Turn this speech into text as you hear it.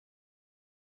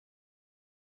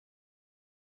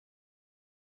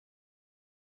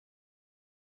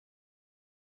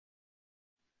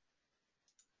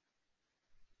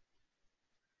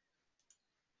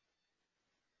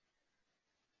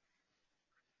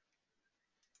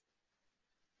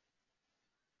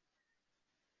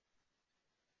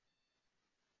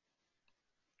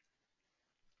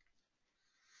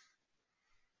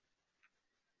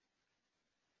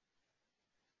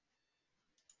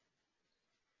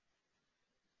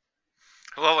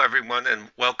Hello, everyone, and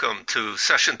welcome to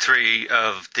session 3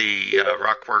 of the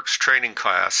RockWorks training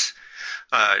class.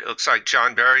 It looks like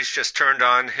John Barry's just turned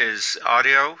on his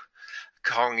audio,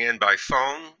 calling in by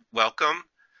phone. Welcome.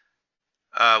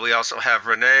 We also have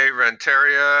Renee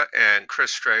Renteria and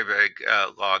Chris Strabig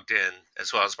logged in,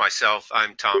 as well as myself.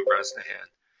 I'm Tom Bresnahan.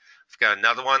 We've got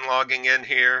another one logging in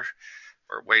here.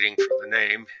 We're waiting for the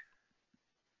name.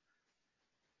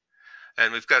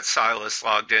 And we've got Silas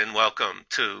logged in. Welcome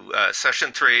to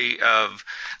session 3 of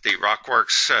the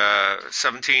RockWorks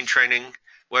 17 training,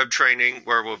 web training,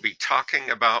 where we'll be talking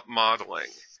about modeling.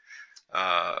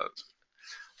 I've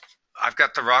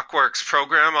got the RockWorks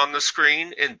program on the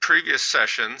screen. In previous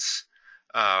sessions,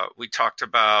 we talked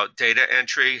about data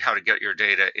entry, how to get your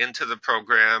data into the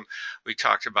program. We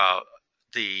talked about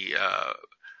the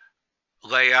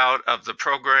layout of the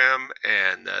program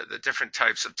and the different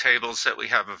types of tables that we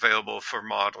have available for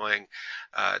modeling.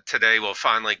 Today we'll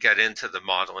finally get into the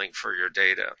modeling for your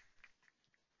data.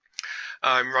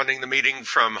 I'm running the meeting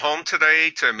from home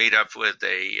today to meet up with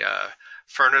a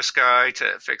furnace guy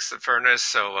to fix the furnace,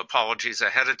 so apologies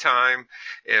ahead of time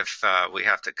if we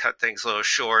have to cut things a little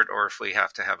short or if we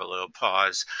have to have a little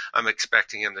pause. I'm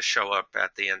expecting him to show up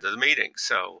at the end of the meeting,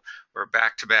 so we're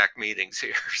back-to-back meetings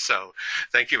here, so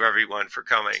thank you everyone for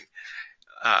coming.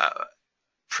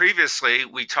 Previously,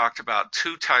 we talked about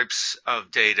two types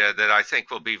of data that I think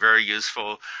will be very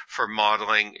useful for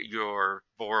modeling your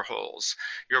boreholes.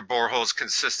 Your boreholes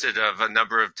consisted of a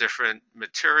number of different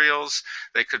materials.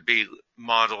 They could be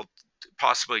modeled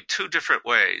possibly two different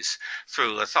ways: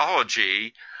 through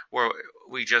lithology, where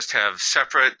we just have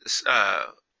separate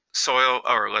soil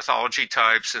or lithology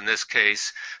types, in this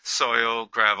case soil,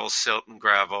 gravel, silt, and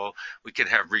gravel. We can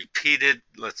have repeated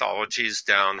lithologies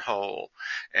downhole,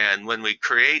 and when we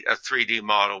create a 3D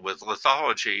model with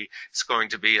lithology, it's going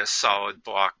to be a solid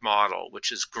block model,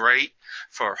 which is great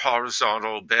for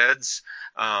horizontal beds,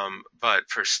 but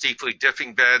for steeply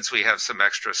dipping beds we have some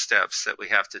extra steps that we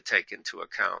have to take into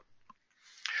account.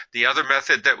 The other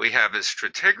method that we have is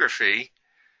stratigraphy,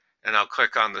 and I'll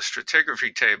click on the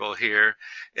stratigraphy table here.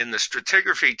 In the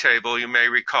stratigraphy table, you may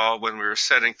recall when we were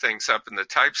setting things up in the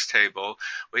types table,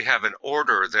 we have an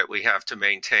order that we have to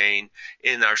maintain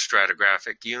in our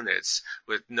stratigraphic units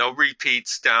with no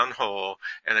repeats downhole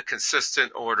and a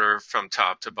consistent order from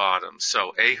top to bottom.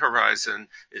 So A horizon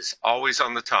is always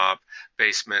on the top,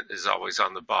 basement is always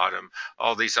on the bottom.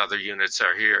 All these other units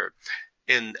are here.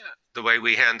 In the way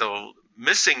we handle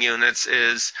missing units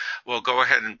is we'll go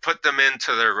ahead and put them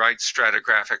into their right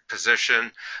stratigraphic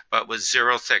position, but with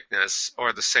zero thickness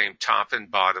or the same top and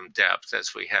bottom depth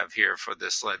as we have here for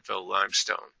this Leadville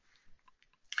limestone.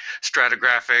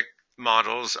 Stratigraphic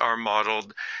models are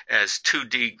modeled as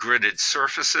 2D gridded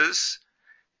surfaces,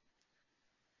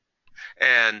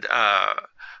 and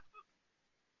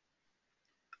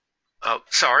oh,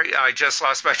 sorry, I just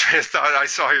lost my train of thought. I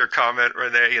saw your comment,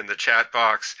 Renee, in the chat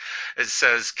box. It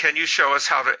says, can you show us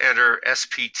how to enter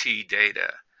SPT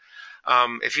data?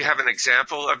 If you have an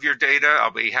example of your data, I'll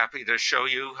be happy to show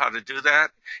you how to do that,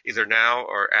 either now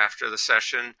or after the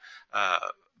session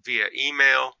via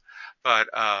email. But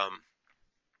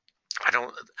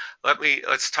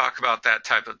let's talk about that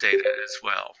type of data as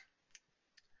well.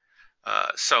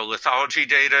 So lithology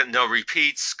data, no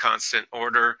repeats, constant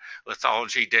order.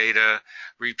 Lithology data,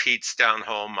 repeats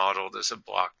downhole, modeled as a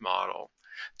block model.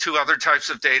 Two other types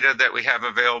of data that we have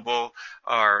available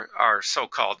are our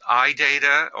so-called I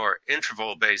data, or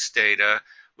interval-based data,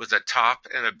 with a top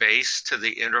and a base to the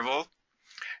interval,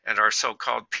 and our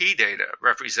so-called P data,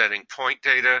 representing point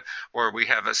data, where we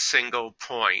have a single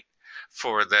point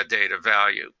for the data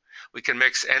value. We can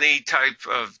mix any type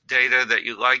of data that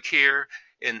you like here.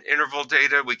 In interval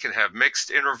data, we can have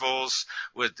mixed intervals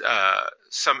with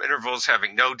some intervals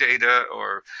having no data,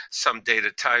 or some data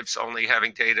types only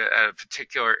having data at a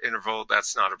particular interval.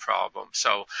 That's not a problem.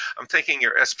 So I'm thinking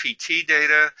your SPT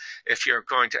data, if you're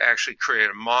going to actually create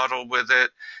a model with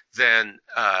it, then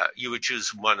you would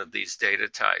choose one of these data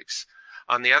types.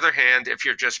 On the other hand, if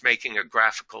you're just making a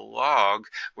graphical log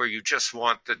where you just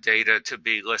want the data to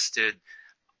be listed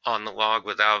on the log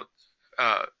without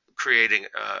creating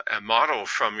a model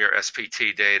from your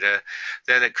SPT data,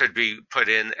 then it could be put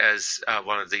in as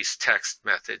one of these text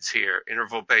methods here: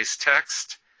 interval-based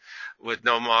text with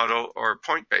no model, or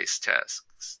point-based text.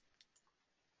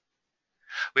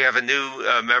 We have a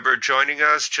new member joining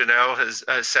us.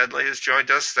 Janelle Sedley has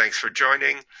joined us. Thanks for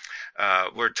joining.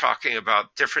 We're talking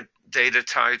about different data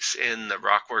types in the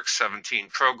RockWorks 17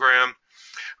 program.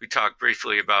 We talked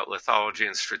briefly about lithology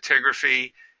and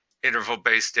stratigraphy,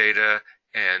 interval-based data,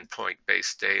 and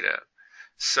point-based data.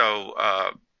 So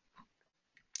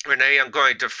Renee, I'm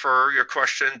going to defer your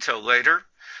question till later,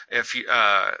 if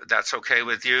that's okay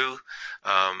with you,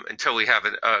 until we have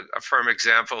a firm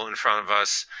example in front of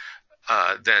us.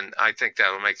 Then I think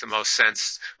that will make the most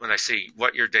sense when I see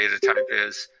what your data type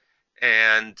is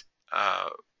and uh,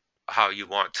 how you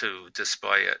want to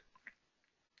display it.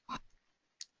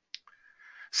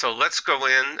 So let's go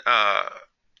in.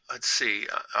 Let's see.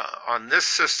 On this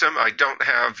system, I don't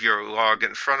have your log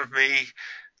in front of me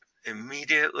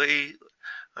immediately.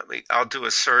 I'll do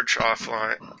a search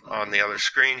offline on the other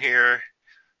screen here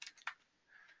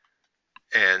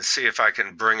and see if I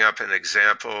can bring up an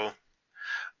example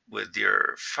with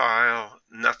your file.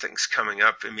 Nothing's coming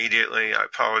up immediately. I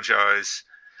apologize.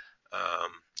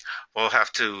 We'll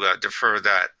have to defer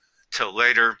that till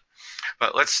later.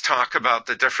 But let's talk about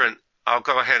the different. I'll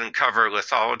go ahead and cover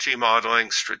lithology modeling,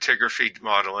 stratigraphy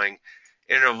modeling,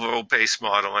 interval-based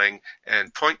modeling,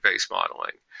 and point-based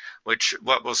modeling, which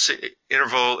what we'll see,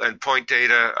 interval and point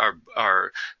data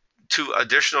are two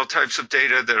additional types of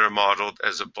data that are modeled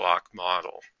as a block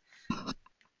model.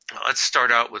 Let's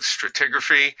start out with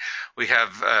stratigraphy. We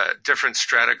have different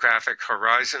stratigraphic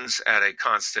horizons at a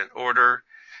constant order.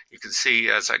 You can see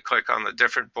as I click on the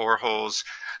different boreholes,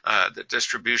 the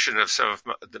distribution of some of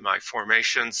my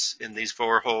formations in these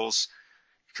boreholes.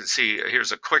 You can see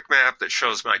here's a quick map that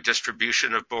shows my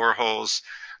distribution of boreholes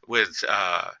with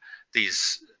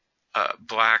these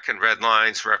black and red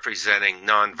lines representing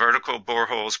non-vertical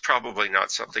boreholes. Probably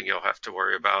not something you'll have to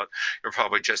worry about. You'll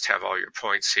probably just have all your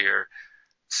points here.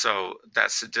 So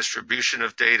that's the distribution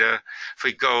of data. If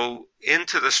we go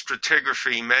into the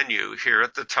stratigraphy menu here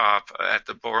at the top at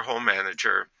the borehole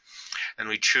manager and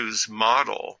we choose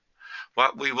model,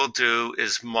 what we will do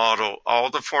is model all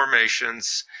the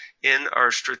formations in our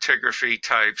stratigraphy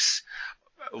types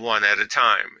one at a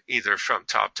time, either from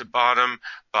top to bottom,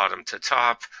 bottom to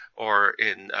top, or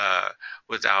in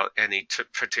without any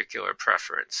particular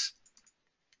preference.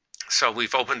 So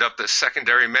we've opened up the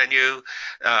secondary menu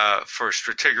for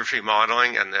stratigraphy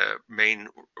modeling, and the main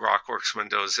RockWorks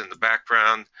windows in the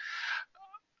background.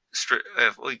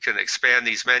 We can expand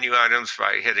these menu items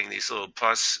by hitting these little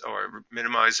plus or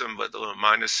minimize them with a little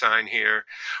minus sign here.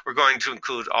 We're going to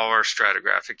include all our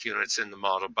stratigraphic units in the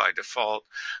model by default,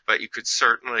 but you could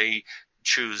certainly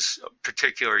choose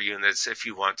particular units if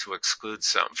you want to exclude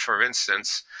some. For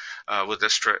instance, with a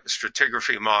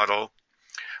stratigraphy model,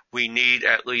 we need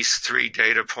at least 3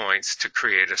 data points to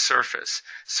create a surface.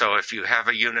 So if you have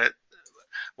a unit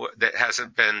that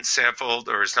hasn't been sampled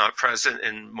or is not present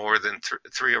in more than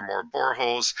 3 or more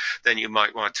boreholes, then you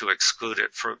might want to exclude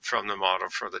it from the model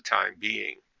for the time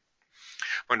being.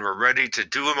 When we're ready to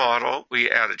do a model,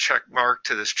 we add a check mark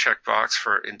to this checkbox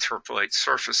for interpolate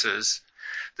surfaces.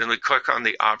 Then we click on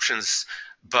the options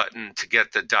button to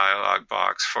get the dialog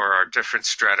box for our different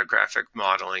stratigraphic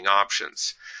modeling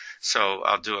options. So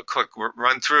I'll do a quick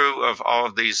run through of all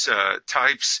of these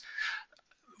types.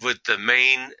 With the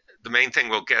main thing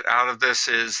we'll get out of this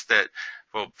is that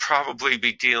we'll probably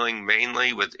be dealing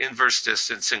mainly with inverse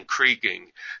distance and kriging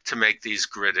to make these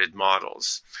gridded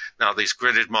models. Now these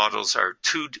gridded models are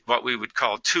what we would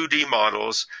call 2D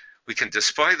models. We can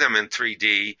display them in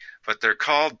 3D, but they're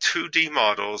called 2D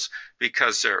models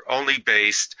because they're only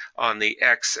based on the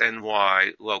X and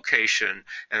Y location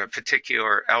and a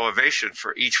particular elevation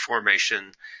for each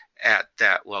formation at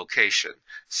that location.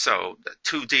 So the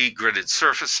 2D gridded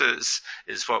surfaces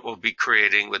is what we'll be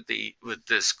creating with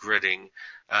this gridding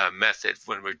method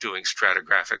when we're doing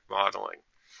stratigraphic modeling.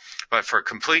 But for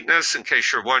completeness, in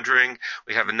case you're wondering,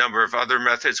 we have a number of other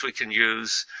methods we can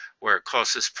use where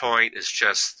closest point is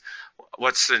just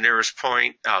what's the nearest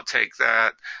point, I'll take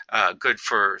that. Good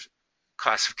for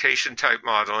classification type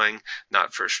modeling,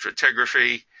 not for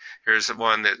stratigraphy. Here's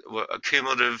one that a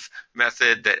cumulative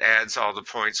method that adds all the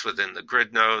points within the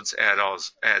grid nodes,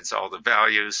 adds all the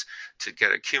values to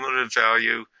get a cumulative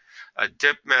value. A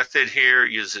dip method here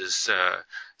uses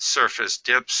surface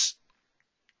dips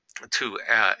to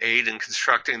aid in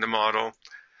constructing the model.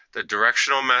 The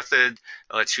directional method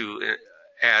lets you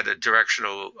add a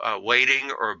directional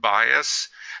weighting or bias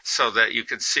so that you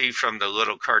can see from the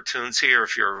little cartoons here,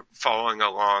 if you're following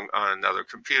along on another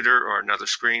computer or another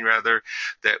screen rather,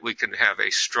 that we can have a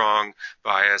strong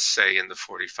bias, say in the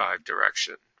 45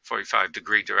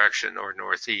 degree direction or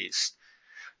northeast.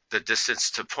 The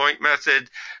distance to point method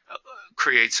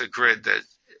creates a grid that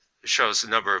shows the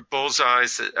number of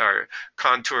bullseyes that are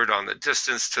contoured on the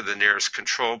distance to the nearest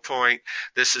control point.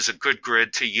 This is a good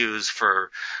grid to use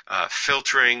for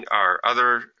filtering our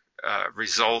other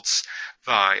results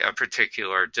by a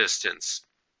particular distance.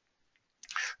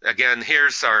 Again,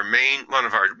 here's our one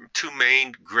of our two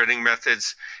main gridding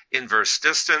methods, inverse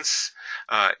distance.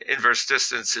 Inverse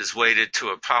distance is weighted to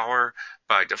a power.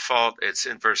 By default, it's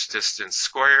inverse distance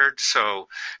squared. So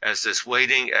as this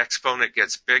weighting exponent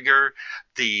gets bigger,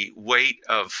 the weight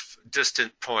of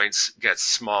distant points gets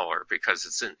smaller because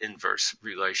it's an inverse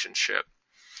relationship.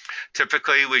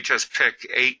 Typically, we just pick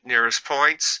 8 nearest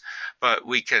points, but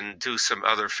we can do some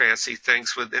other fancy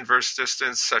things with inverse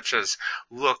distance, such as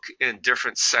look in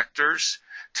different sectors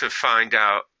to find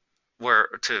out where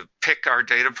to pick our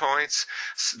data points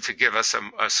to give us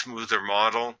a smoother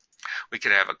model. We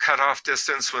can have a cutoff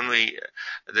distance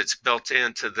that's built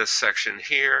into this section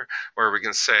here, where we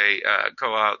can say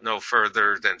go out no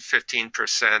further than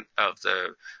 15% of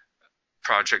the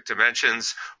project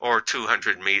dimensions, or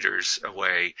 200 meters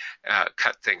away,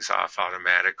 cut things off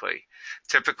automatically.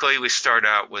 Typically, we start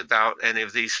out without any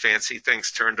of these fancy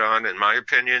things turned on. In my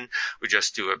opinion, we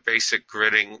just do a basic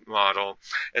gridding model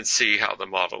and see how the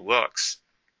model looks.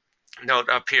 Note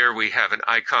up here we have an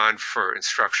icon for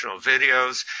instructional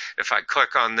videos. If I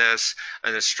click on this,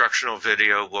 an instructional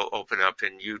video will open up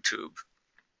in YouTube.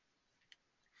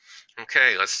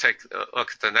 Okay, let's take a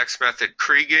look at the next method,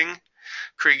 kriging.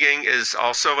 Kriging is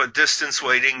also a distance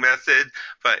weighting method,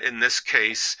 but in this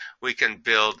case, we can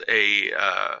build a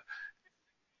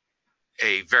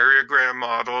variogram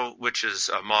model, which is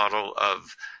a model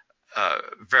of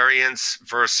variance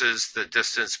versus the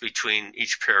distance between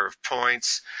each pair of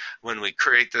points. When we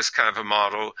create this kind of a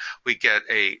model, we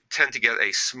tend to get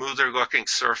a smoother looking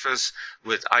surface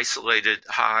with isolated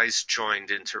highs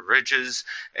joined into ridges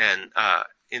and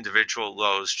individual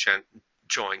lows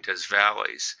joined as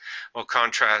valleys. We'll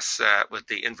contrast that with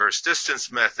the inverse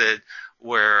distance method,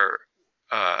 where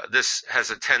this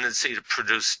has a tendency to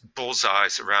produce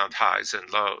bullseyes around highs and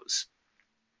lows.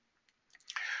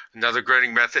 Another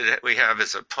grading method that we have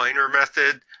is a planar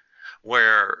method,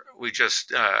 where we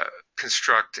just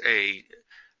construct a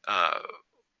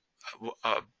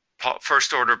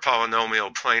first order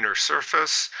polynomial planar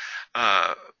surface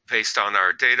based on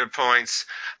our data points,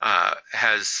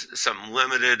 has some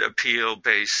limited appeal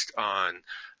based on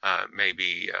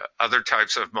maybe other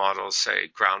types of models, say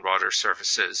groundwater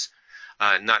surfaces,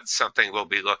 not something we'll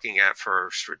be looking at for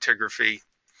stratigraphy.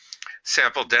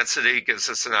 Sample density gives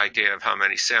us an idea of how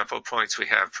many sample points we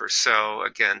have per cell,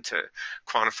 again, to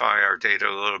quantify our data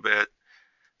a little bit.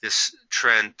 This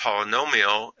trend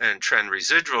polynomial and trend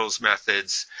residuals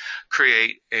methods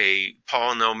create a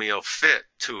polynomial fit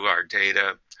to our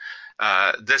data.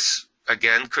 This,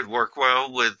 again, could work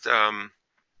well with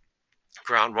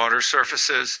groundwater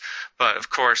surfaces, but of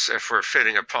course, if we're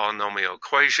fitting a polynomial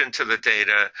equation to the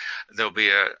data, there'll be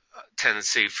a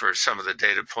tendency for some of the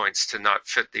data points to not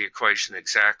fit the equation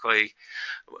exactly.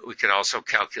 We can also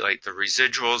calculate the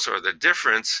residuals, or the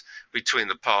difference between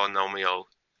the polynomial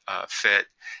fit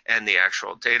and the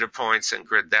actual data points, and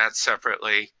grid that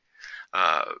separately.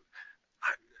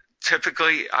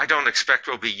 Typically, I don't expect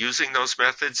we'll be using those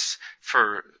methods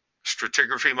for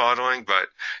stratigraphy modeling, but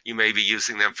you may be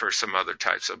using them for some other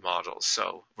types of models.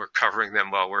 So we're covering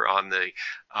them while we're on the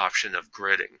option of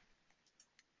gridding.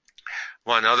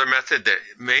 One other method that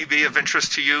may be of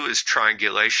interest to you is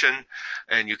triangulation.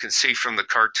 And you can see from the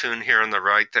cartoon here on the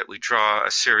right that we draw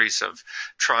a series of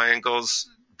triangles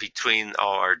between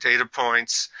all our data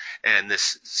points. And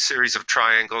this series of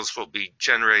triangles will be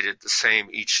generated the same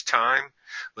each time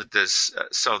with this,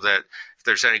 so that if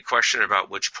there's any question about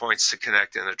which points to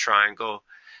connect in a triangle.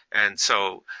 And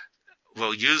so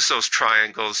we'll use those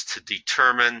triangles to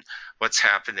determine what's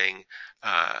happening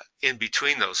in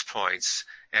between those points,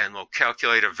 and we'll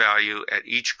calculate a value at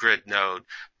each grid node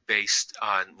based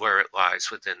on where it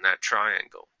lies within that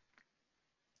triangle.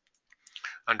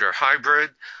 Under hybrid,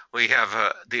 we have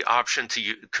the option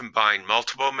to combine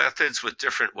multiple methods with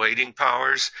different weighting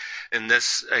powers. In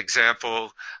this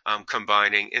example, I'm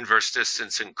combining inverse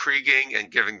distance and kriging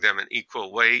and giving them an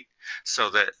equal weight, so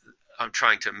that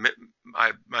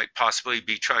I might possibly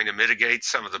be trying to mitigate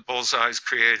some of the bullseyes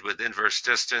created with inverse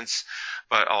distance,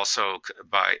 but also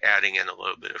by adding in a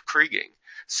little bit of kriging.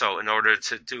 So in order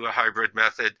to do a hybrid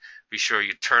method, be sure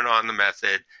you turn on the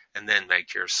method and then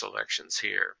make your selections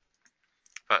here.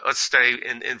 But let's stay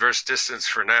in inverse distance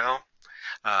for now.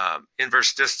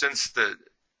 Inverse distance,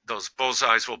 those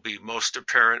bullseyes will be most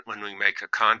apparent when we make a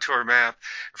contour map.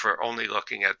 If we're only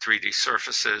looking at 3D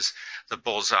surfaces, the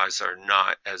bullseyes are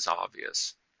not as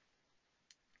obvious.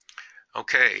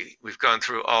 Okay, we've gone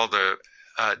through all the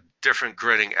different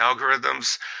gridding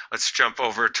algorithms. Let's jump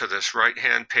over to this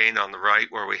right-hand pane on the right,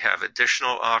 where we have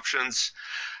additional options.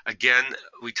 Again,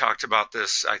 we talked about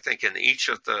this, I think, in each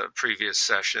of the previous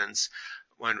sessions.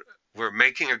 When we're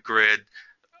making a grid,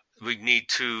 we need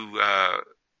to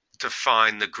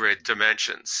define the grid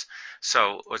dimensions.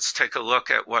 So let's take a look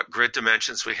at what grid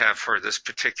dimensions we have for this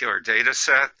particular data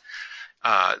set.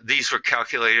 These were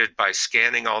calculated by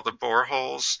scanning all the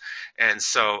boreholes, and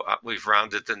so we've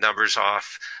rounded the numbers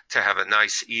off to have a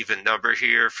nice even number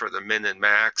here for the min and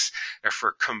max. If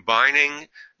we're combining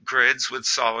grids with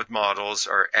solid models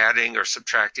or adding or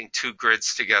subtracting two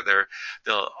grids together,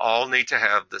 they'll all need to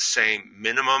have the same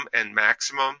minimum and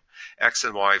maximum x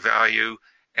and y value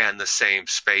and the same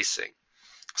spacing.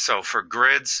 So for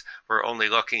grids, we're only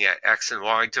looking at x and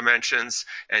y dimensions,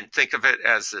 and think of it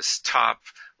as this top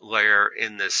layer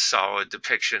in this solid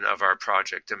depiction of our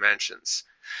project dimensions.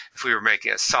 If we were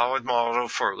making a solid model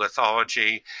for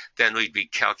lithology, then we'd be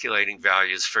calculating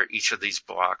values for each of these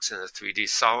blocks in a 3D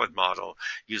solid model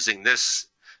using this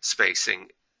spacing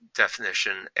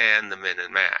definition and the min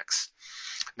and max.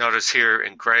 Notice here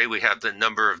in gray we have the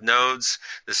number of nodes.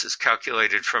 This is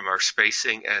calculated from our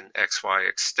spacing and XY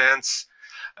extents.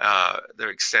 The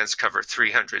extents cover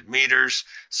 300 meters,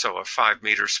 so a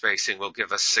 5-meter spacing will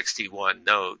give us 61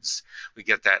 nodes. We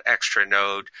get that extra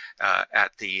node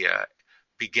at the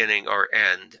beginning or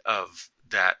end of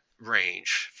that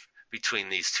range between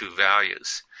these two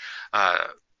values.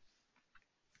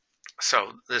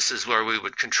 So this is where we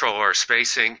would control our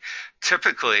spacing.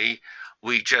 Typically,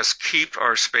 we just keep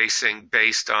our spacing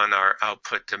based on our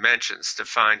output dimensions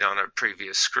defined on our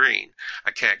previous screen.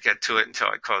 I can't get to it until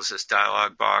I close this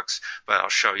dialog box, but I'll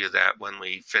show you that when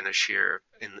we finish here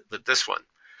with this one.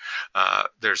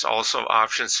 There's also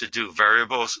options to do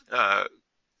variable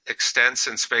extents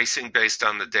and spacing based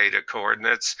on the data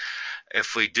coordinates.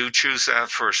 If we do choose that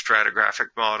for a stratigraphic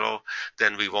model,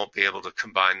 then we won't be able to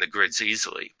combine the grids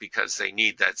easily because they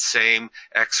need that same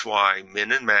XY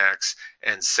min and max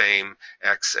and same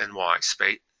X and Y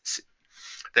space.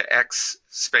 The X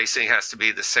spacing has to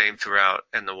be the same throughout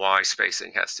and the Y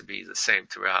spacing has to be the same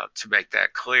throughout. To make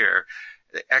that clear,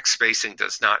 the X spacing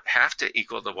does not have to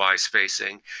equal the Y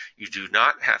spacing. You do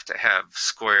not have to have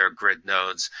square grid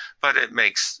nodes, but it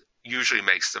usually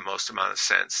makes the most amount of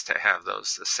sense to have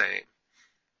those the same.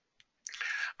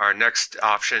 Our next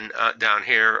option down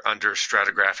here under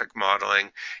stratigraphic modeling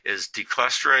is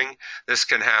declustering. This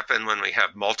can happen when we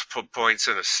have multiple points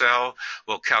in a cell.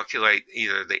 We'll calculate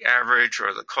either the average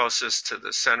or the closest to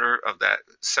the center of that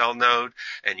cell node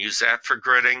and use that for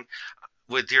gridding.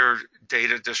 With your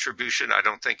data distribution, I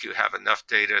don't think you have enough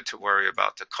data to worry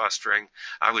about the clustering.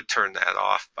 I would turn that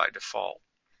off by default.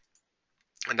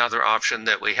 Another option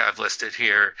that we have listed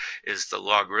here is the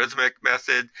logarithmic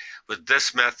method. With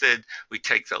this method, we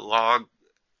take the log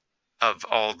of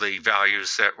all the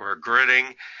values that we're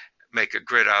gridding, make a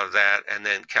grid out of that, and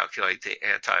then calculate the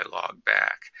anti-log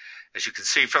back. As you can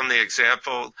see from the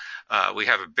example, we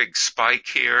have a big spike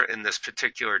here in this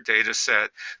particular data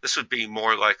set. This would be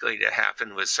more likely to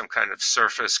happen with some kind of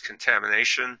surface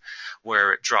contamination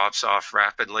where it drops off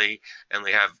rapidly, and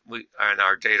and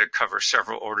our data cover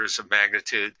several orders of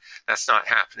magnitude. That's not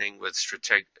happening with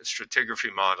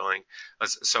stratigraphy modeling,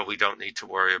 so we don't need to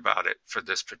worry about it for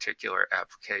this particular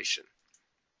application.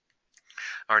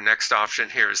 Our next option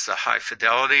here is the high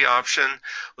fidelity option.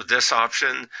 With this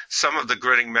option, some of the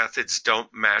gridding methods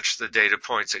don't match the data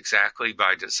points exactly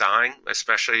by design,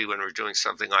 especially when we're doing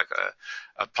something like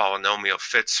a polynomial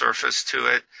fit surface to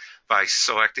it. By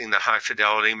selecting the high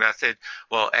fidelity method,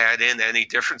 we'll add in any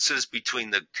differences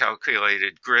between the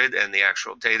calculated grid and the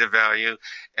actual data value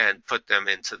and put them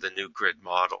into the new grid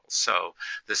model. So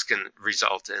this can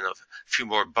result in a few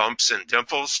more bumps and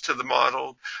dimples to the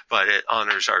model, but it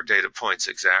honors our data points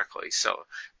exactly. So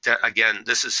again,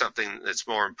 this is something that's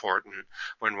more important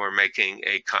when we're making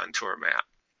a contour map.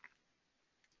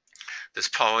 This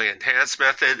poly-enhanced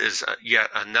method is yet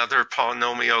another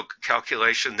polynomial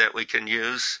calculation that we can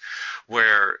use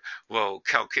where we'll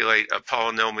calculate a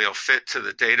polynomial fit to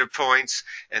the data points,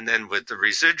 and then with the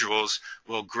residuals,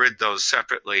 we'll grid those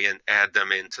separately and add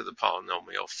them into the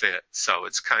polynomial fit. So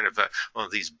it's kind of one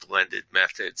of these blended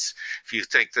methods. If you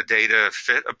think the data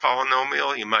fit a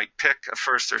polynomial, you might pick a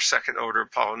first or second order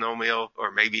polynomial, or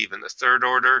maybe even the third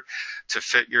order to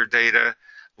fit your data.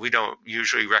 We don't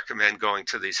usually recommend going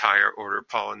to these higher order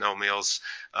polynomials.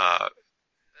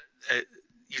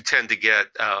 You tend to get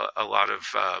a lot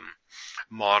of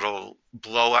model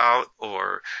blowout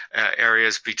or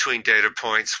areas between data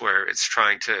points where it's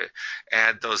trying to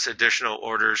add those additional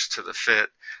orders to the fit.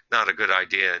 Not a good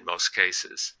idea in most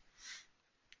cases.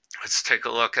 Let's take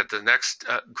a look at the next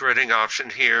gridding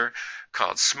option here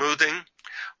called smoothing,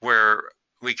 where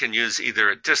We can use either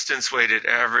a distance weighted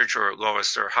average or a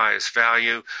lowest or highest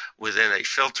value within a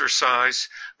filter size.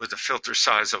 With a filter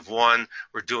size of 1,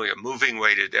 we're doing a moving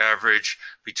weighted average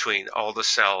between all the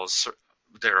cells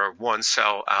that are one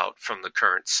cell out from the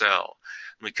current cell.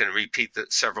 We can repeat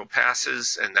that several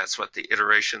passes, and that's what the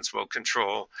iterations will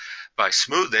control. By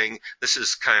smoothing, this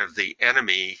is kind of the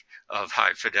enemy of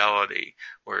high fidelity,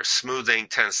 where smoothing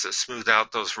tends to smooth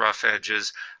out those rough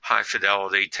edges. High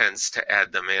fidelity tends to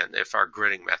add them in if our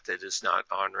gridding method is not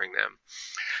honoring them.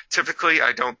 Typically,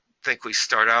 I don't think we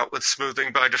start out with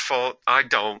smoothing by default. I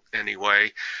don't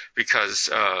anyway, because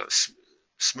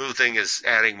smoothing is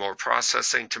adding more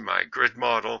processing to my grid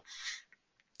model.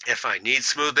 If I need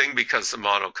smoothing because the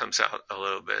model comes out a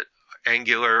little bit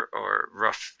angular or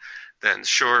rough, then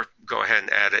sure, go ahead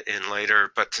and add it in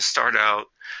later. But to start out,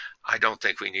 I don't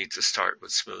think we need to start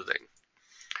with smoothing.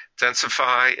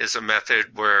 Densify is a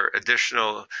method where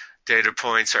additional data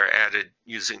points are added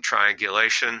using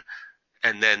triangulation,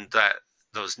 and then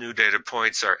those new data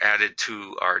points are added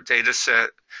to our data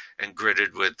set and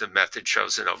gridded with the method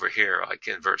chosen over here, like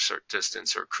inverse or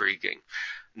distance or kriging.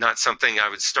 Not something I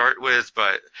would start with,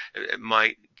 but it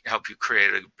might help you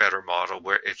create a better model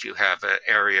where if you have an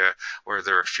area where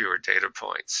there are fewer data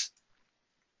points.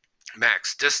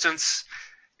 Max distance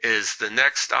is the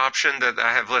next option that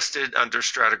I have listed under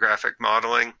stratigraphic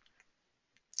modeling.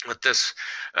 With this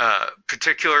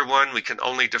particular one, we can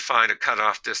only define a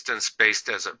cutoff distance based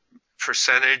as a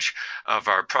percentage of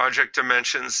our project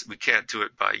dimensions. We can't do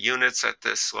it by units at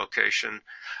this location.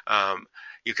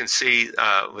 You can see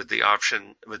with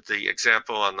the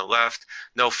example on the left,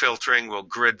 no filtering will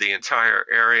grid the entire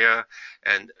area.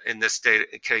 And in this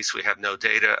case, we have no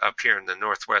data up here in the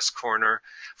northwest corner.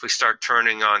 If we start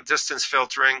turning on distance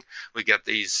filtering, we get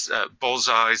these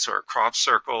bullseyes or crop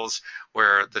circles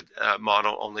where the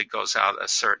model only goes out a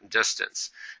certain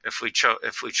distance. If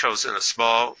we've chosen a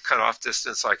small cutoff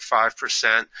distance like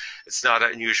 5%, it's not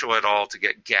unusual at all to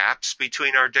get gaps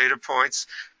between our data points,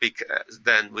 because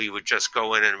then we would just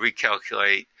go in and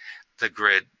recalculate the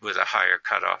grid with a higher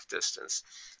cutoff distance.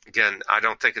 Again, I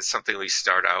don't think it's something we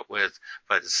start out with,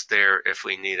 but it's there if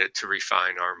we need it to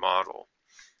refine our model.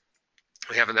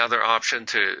 We have another option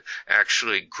to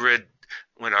actually grid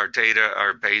when our data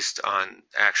are based on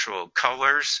actual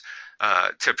colors,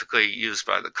 typically used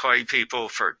by the clay people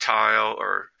for tile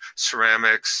or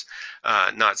ceramics,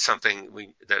 not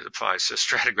something that applies to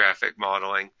stratigraphic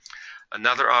modeling.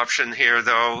 Another option here,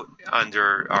 though,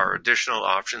 under our additional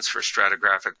options for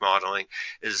stratigraphic modeling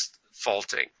is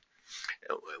faulting.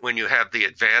 When you have the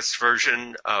advanced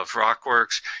version of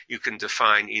RockWorks, you can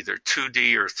define either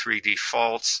 2D or 3D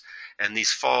faults, and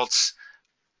these faults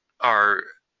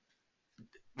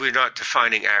we're not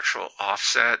defining actual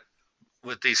offset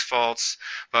with these faults,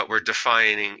 but we're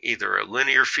defining either a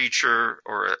linear feature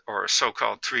or a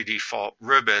so-called 3D fault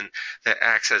ribbon that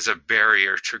acts as a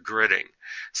barrier to gridding.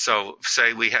 So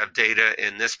say we have data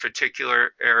in this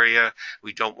particular area,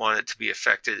 we don't want it to be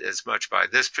affected as much by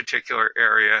this particular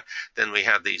area, then we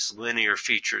have these linear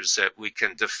features that we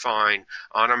can define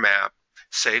on a map,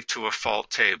 save to a fault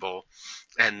table,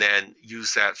 and then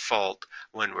use that fault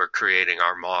when we're creating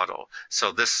our model.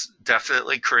 So this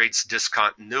definitely creates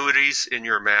discontinuities in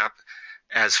your map,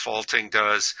 as faulting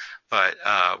does, but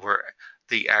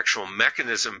the actual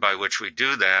mechanism by which we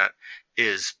do that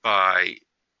is by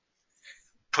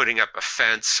putting up a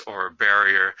fence or a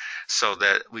barrier so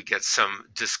that we get some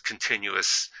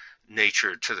discontinuous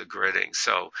nature to the gridding.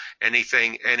 So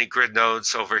any grid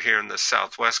nodes over here in the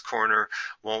southwest corner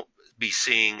won't be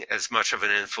seeing as much of an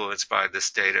influence by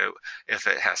this data if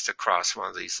it has to cross one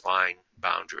of these line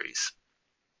boundaries.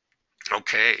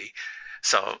 Okay,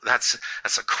 so that's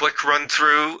a quick run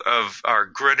through of our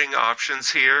gridding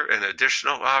options here and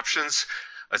additional options.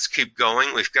 Let's keep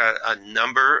going. We've got a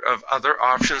number of other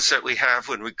options that we have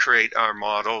when we create our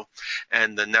model,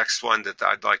 and the next one that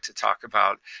I'd like to talk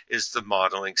about is the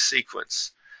modeling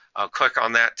sequence. I'll click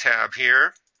on that tab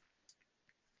here.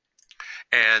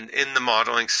 And in the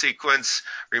modeling sequence,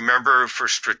 remember for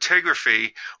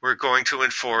stratigraphy, we're going to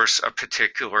enforce a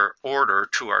particular order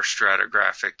to our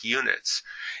stratigraphic units.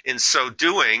 In so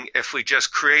doing, if we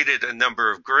just created a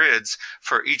number of grids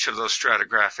for each of those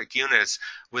stratigraphic units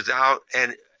without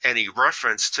any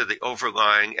reference to the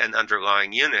overlying and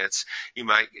underlying units, you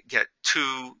might get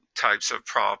two types of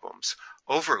problems.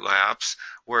 Overlaps,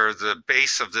 where the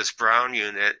base of this brown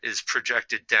unit is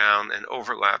projected down and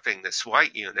overlapping this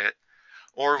white unit,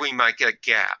 or we might get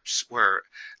gaps where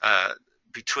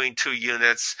between two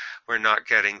units, we're not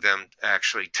getting them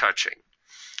actually touching.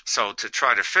 So to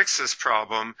try to fix this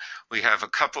problem, we have a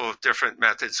couple of different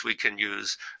methods we can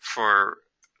use for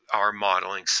our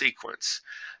modeling sequence.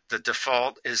 The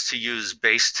default is to use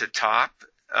base to top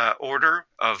order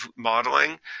of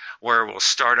modeling, where we'll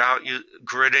start out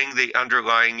gridding the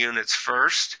underlying units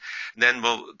first, then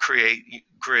we'll create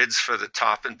grids for the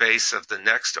top and base of the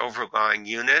next overlying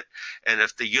unit, and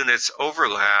if the units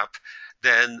overlap,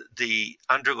 then the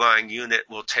underlying unit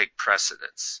will take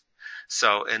precedence.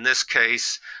 So in this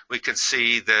case, we can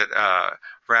see that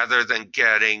rather than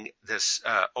getting this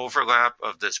overlap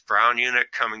of this brown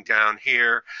unit coming down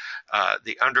here,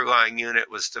 the underlying unit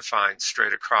was defined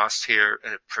straight across here,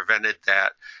 and it prevented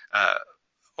that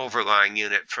overlying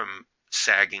unit from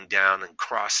sagging down and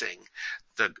crossing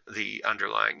the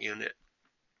underlying unit.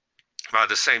 By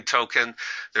the same token,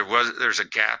 there's a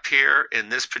gap here in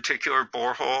this particular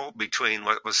borehole between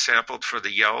what was sampled for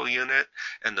the yellow unit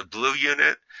and the blue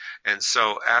unit. And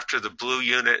so after the blue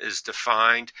unit is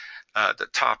defined, the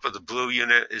top of the blue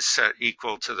unit is set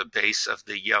equal to the base of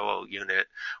the yellow unit,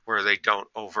 where they don't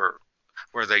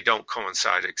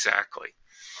coincide exactly.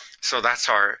 So that's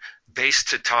our base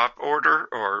to top order,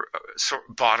 or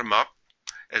bottom up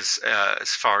as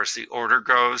far as the order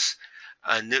goes.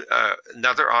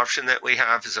 Another option that we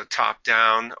have is a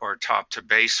top-down or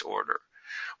top-to-base order,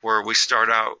 where we start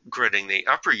out gridding the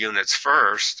upper units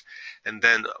first, and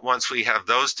then once we have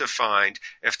those defined,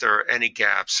 if there are any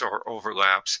gaps or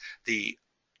overlaps, the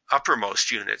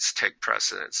uppermost units take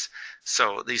precedence.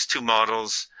 So these two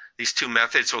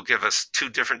methods will give us two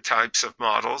different types of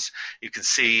models. You can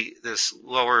see this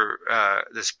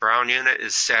this brown unit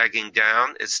is sagging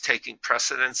down. It's taking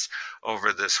precedence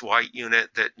over this white unit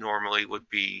that normally would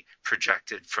be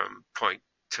projected from point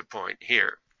to point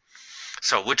here.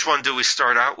 So which one do we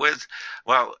start out with?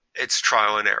 Well, it's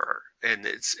trial and error. And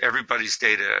everybody's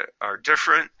data are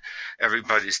different.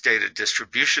 Everybody's data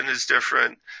distribution is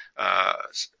different.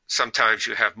 Sometimes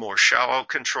you have more shallow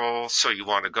control, so you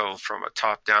want to go from a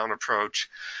top-down approach.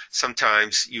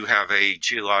 Sometimes you have a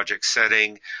geologic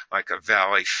setting, like a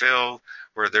valley fill,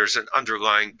 where there's an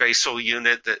underlying basal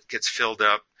unit that gets filled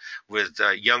up with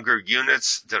younger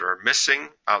units that are missing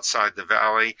outside the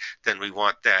valley. Then we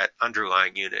want that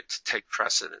underlying unit to take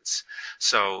precedence.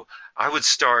 So I would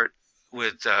start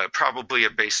with probably a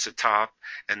base to top,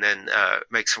 and then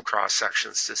make some cross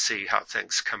sections to see how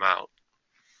things come out.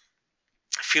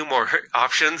 A few more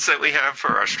options that we have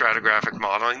for our stratigraphic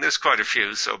modeling. There's quite a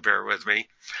few, so bear with me.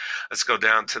 Let's go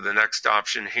down to the next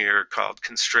option here, called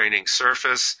constraining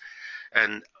surface.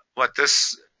 And what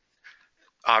this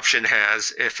option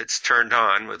has, if it's turned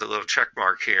on with a little check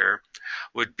mark here,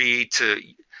 would be to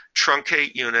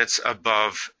truncate units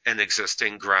above an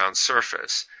existing ground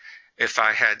surface. If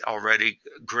I had already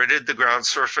gridded the ground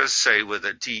surface, say with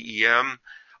a DEM,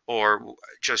 or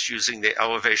just using the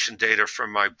elevation data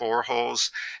from my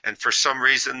boreholes, and for some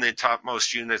reason the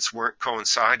topmost units weren't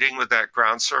coinciding with that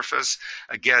ground surface,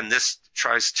 again, this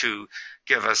tries to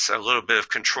give us a little bit of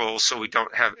control so we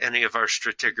don't have any of our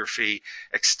stratigraphy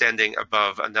extending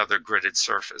above another gridded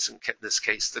surface, in this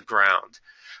case the ground.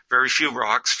 Very few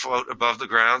rocks float above the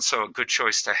ground, so a good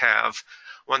choice to have.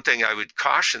 One thing I would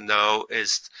caution, though,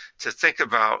 is to think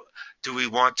about, do we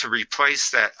want to replace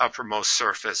that uppermost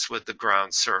surface with the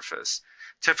ground surface?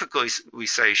 Typically, we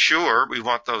say, sure, we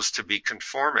want those to be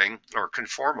conforming or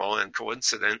conformal and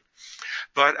coincident.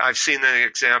 But I've seen an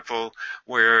example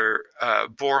where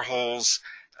boreholes,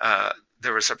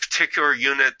 there was a particular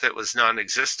unit that was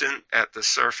non-existent at the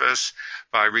surface.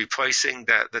 By replacing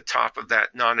the top of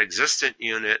that non-existent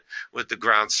unit with the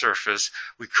ground surface,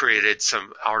 we created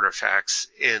some artifacts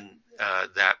in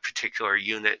that particular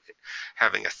unit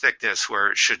having a thickness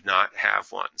where it should not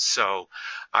have one. So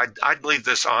I'd leave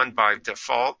this on by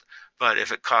default, but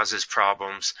if it causes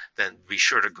problems, then be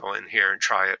sure to go in here and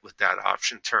try it with that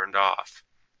option turned off.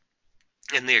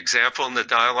 In the example in the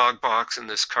dialog box in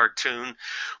this cartoon,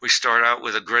 we start out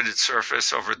with a gridded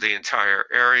surface over the entire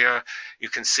area. You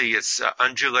can see it's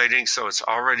undulating, so it's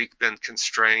already been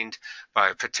constrained by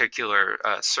a particular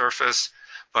surface,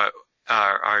 but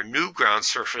our new ground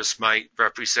surface might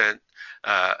represent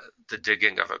the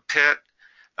digging of a pit.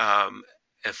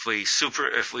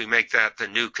 If we make that the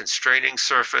new constraining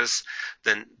surface,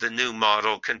 then the new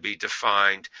model can be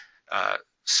defined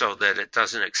so that it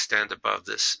doesn't extend above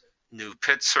this new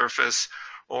pit surface,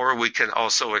 or we can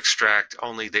also extract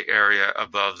only the area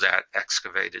above that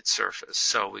excavated surface,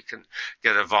 so we can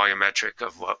get a volumetric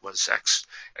of what was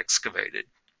excavated.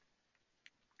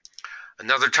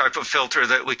 Another type of filter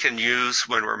that we can use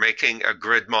when we're making a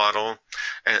grid model,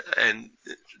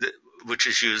 which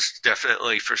is used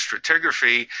definitely for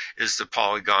stratigraphy, is the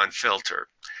polygon filter.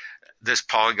 This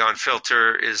polygon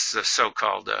filter is the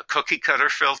so-called cookie cutter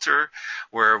filter,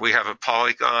 where we have a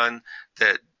polygon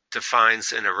that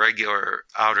defines an irregular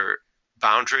outer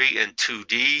boundary in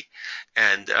 2D,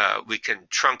 and we can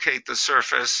truncate the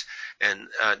surface and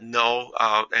null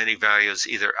out any values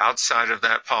either outside of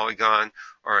that polygon,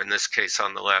 or in this case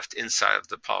on the left, inside of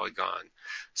the polygon.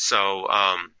 So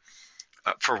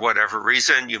for whatever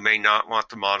reason, you may not want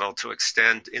the model to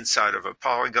extend inside of a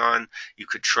polygon. You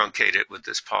could truncate it with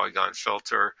this polygon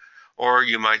filter. Or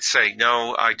you might say,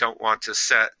 no, I don't want to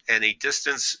set any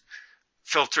distance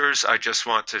filters. I just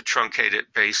want to truncate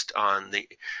it based on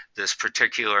this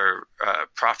particular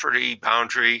property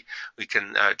boundary. We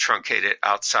can truncate it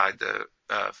outside the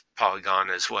polygon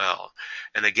as well.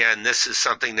 And again, this is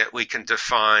something that we can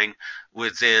define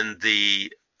within a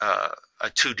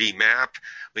 2D map.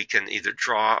 We can either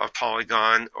draw a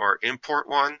polygon or import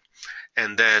one,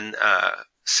 and then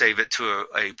save it to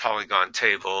a polygon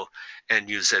table and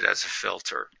use it as a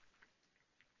filter.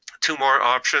 Two more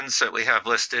options that we have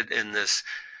listed in this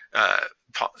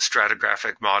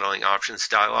stratigraphic modeling options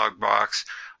dialog box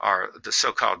are the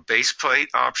so-called base plate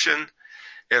option.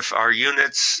 If our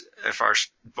bottommost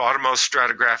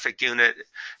stratigraphic unit,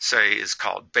 say, is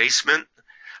called basement,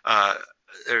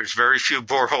 there's very few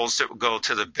boreholes that will go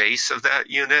to the base of that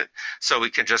unit, so we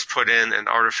can just put in an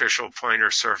artificial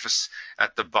planar surface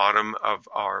at the bottom of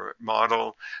our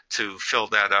model to fill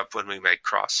that up when we make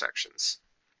cross sections.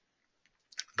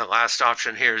 The last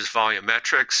option here is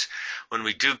volumetrics. When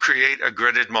we do create a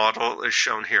gridded model, as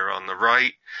shown here on the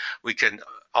right, we can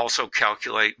also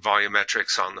calculate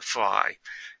volumetrics on the fly.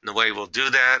 And the way we'll do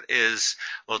that is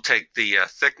we'll take the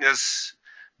thickness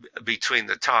between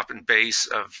the top and base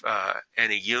of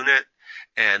any unit,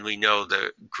 and we know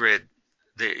the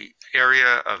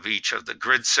area of each of the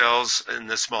grid cells in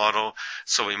this model,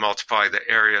 so we multiply the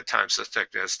area times the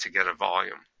thickness to get a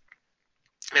volume.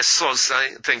 It slows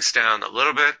things down a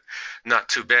little bit, not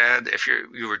too bad. If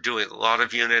you were doing a lot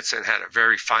of units and had a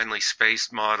very finely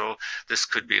spaced model, this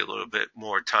could be a little bit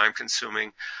more time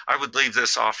consuming. I would leave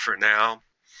this off for now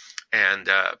and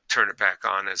turn it back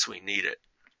on as we need it.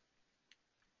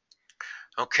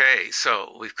 Okay,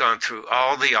 so we've gone through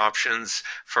all the options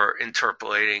for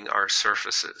interpolating our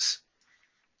surfaces.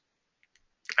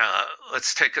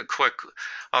 Let's take a quick,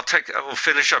 we'll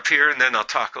finish up here, and then I'll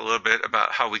talk a little bit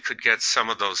about how we could get some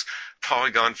of those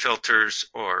polygon filters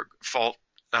or fault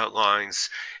lines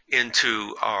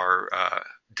into our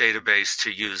database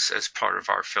to use as part of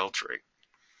our filtering.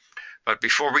 But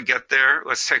before we get there,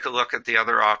 let's take a look at the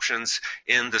other options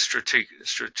in the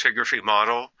stratigraphy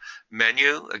model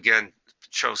menu. Again,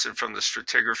 chosen from the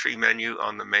stratigraphy menu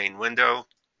on the main window.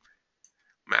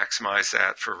 Maximize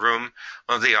that for room.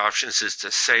 One of the options is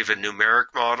to save a numeric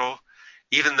model.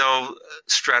 Even though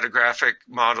stratigraphic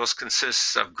models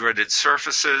consist of gridded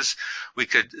surfaces, we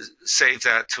could save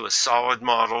that to a solid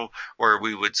model where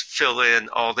we would fill in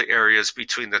all the areas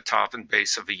between the top and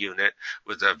base of a unit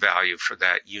with a value for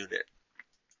that unit.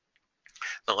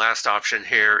 The last option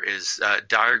here is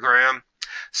diagram.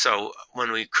 So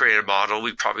when we create a model,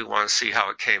 we probably want to see how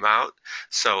it came out.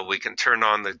 So we can turn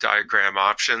on the diagram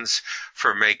options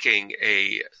for making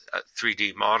a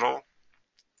 3D model.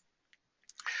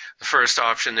 The first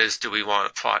option is, do we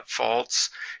want to plot faults?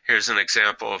 Here's an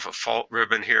example of a fault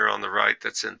ribbon here on the right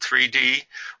that's in 3D,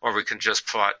 or we can just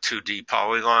plot 2D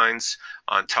polylines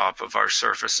on top of our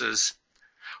surfaces.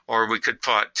 Or we could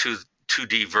plot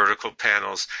 2D vertical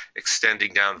panels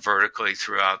extending down vertically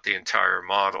throughout the entire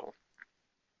model.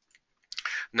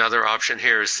 Another option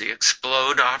here is the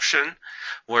explode option,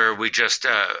 where we just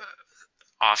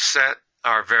offset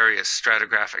our various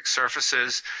stratigraphic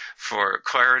surfaces for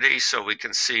clarity so we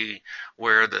can see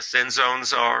where the thin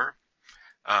zones are.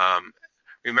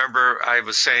 Remember, I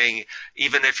was saying,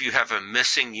 even if you have a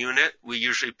missing unit, we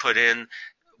usually put in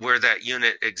where that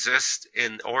unit exists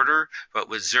in order, but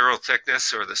with zero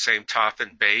thickness or the same top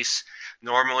and base.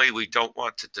 Normally, we don't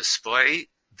want to display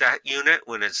that unit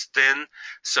when it's thin,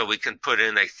 so we can put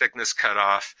in a thickness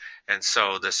cutoff, and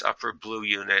so this upper blue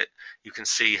unit you can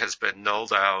see has been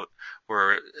nulled out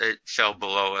where it fell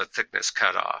below a thickness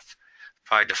cutoff.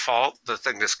 By default, the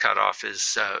thickness cutoff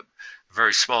is a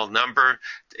very small number.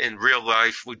 In real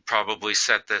life, we'd probably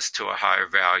set this to a higher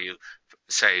value,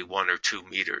 say 1 or 2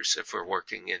 meters if we're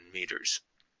working in meters.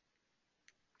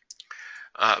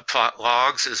 Plot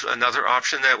logs is another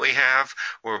option that we have,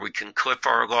 where we can clip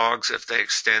our logs if they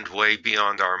extend way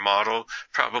beyond our model.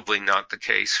 Probably not the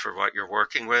case for what you're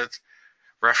working with.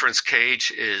 Reference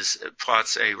cage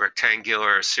plots a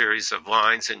rectangular series of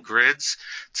lines and grids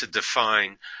to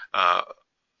define,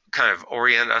 kind of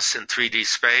orient us in 3D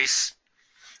space.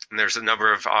 And there's a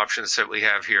number of options that we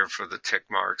have here for the tick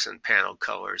marks and panel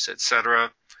colors,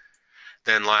 etc.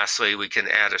 Then lastly, we can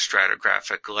add a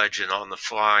stratigraphic legend on the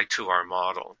fly to our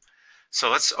model. So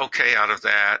let's OK out of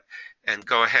that and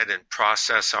go ahead and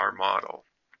process our model.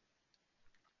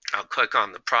 I'll click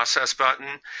on the process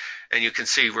button, and you can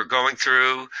see we're going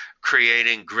through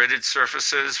creating gridded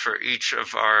surfaces for each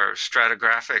of our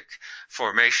stratigraphic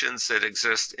formations that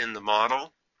exist in the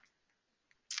model.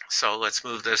 So let's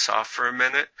move this off for a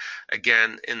minute.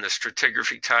 Again, in the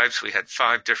stratigraphy types, we had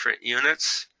 5 different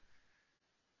units.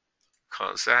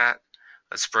 Close that.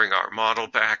 Let's bring our model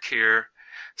back here.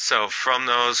 So from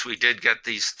those, we did get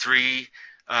these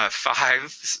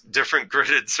 5 different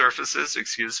gridded surfaces,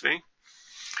 excuse me.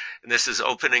 And this is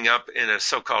opening up in a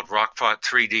so-called RockPlot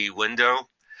 3D window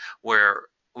where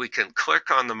we can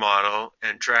click on the model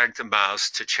and drag the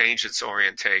mouse to change its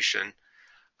orientation.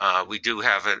 We do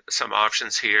have some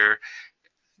options here.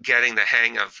 Getting the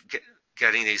hang of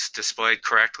getting these displayed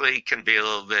correctly can be a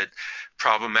little bit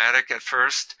problematic at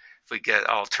first. If we get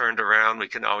all turned around, we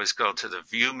can always go to the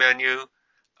View menu,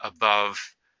 Above,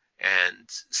 and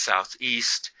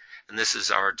Southeast. And this is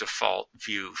our default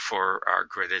view for our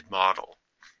gridded model.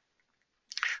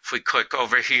 If we click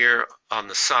over here on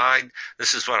the side,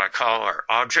 this is what I call our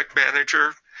object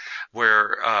manager,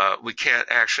 where we can't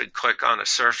actually click on a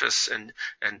surface and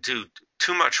do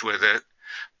too much with it,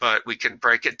 but we can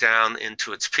break it down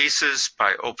into its pieces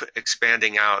by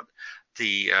expanding out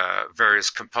the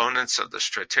various components of the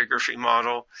stratigraphy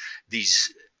model.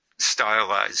 These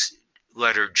stylized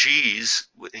letter G's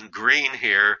in green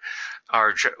here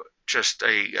are just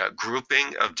a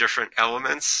grouping of different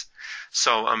elements.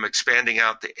 So I'm expanding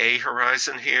out the A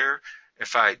horizon here.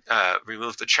 If I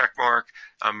remove the check mark,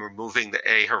 I'm removing the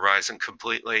A horizon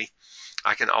completely.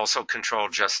 I can also control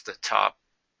just the top,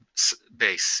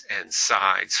 base, and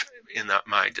sides in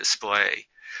my display.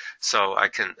 So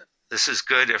this is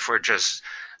good if we're just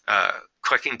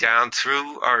clicking down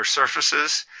through our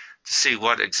surfaces to see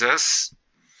what exists.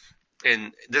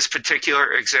 In this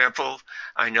particular example,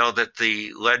 I know that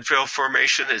the Leadville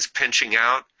formation is pinching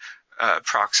out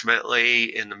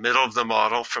approximately in the middle of the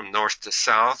model from north to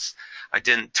south. I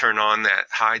didn't turn on that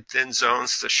hide thin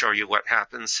zones to show you what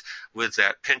happens with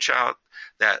that pinch out,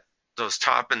 that those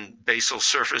top and basal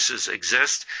surfaces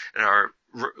exist and are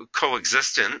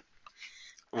coexistent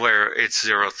where it's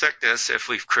 0 thickness if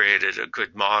we've created a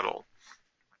good model.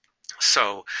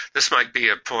 So this might be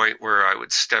a point where I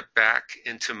would step back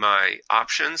into my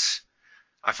options.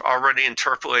 I've already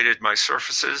interpolated my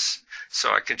surfaces,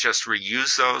 so I can just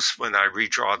reuse those when I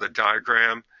redraw the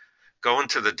diagram. Go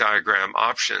into the diagram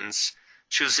options,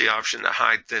 choose the option to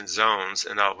hide thin zones,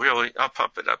 and I'll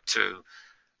pump it up to,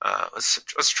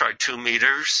 let's try 2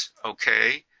 meters.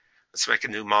 Okay, let's make a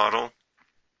new model.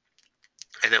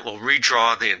 And it will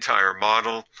redraw the entire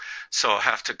model. So I'll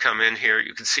have to come in here.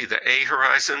 You can see the A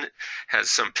horizon has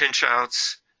some pinch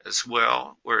outs as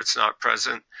well where it's not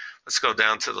present. Let's go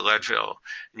down to the Leadville.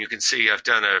 And you can see I've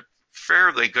done a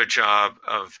fairly good job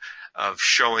of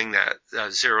showing that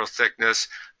 0 thickness,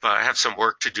 but I have some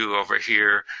work to do over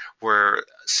here where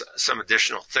some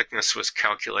additional thickness was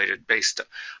calculated based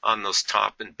on those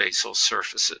top and basal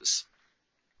surfaces.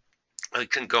 I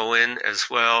can go in as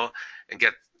well and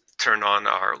turn on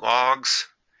our logs.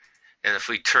 And if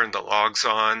we turn the logs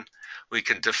on, we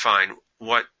can define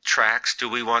what tracks do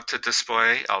we want to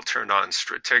display. I'll turn on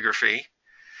stratigraphy,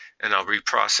 and I'll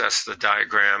reprocess the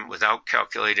diagram without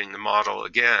calculating the model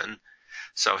again.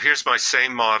 So here's my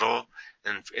same model,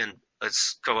 and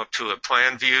let's go up to a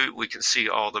plan view. We can see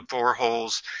all the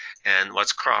boreholes and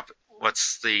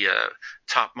what's the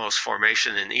topmost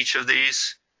formation in each of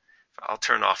these. I'll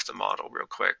turn off the model real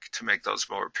quick to make those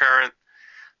more apparent.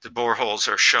 The boreholes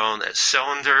are shown as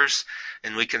cylinders,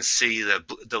 and we can see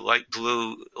the light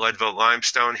blue Leadville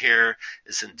limestone here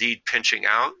is indeed pinching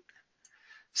out.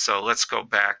 So let's go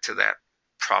back to that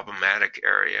problematic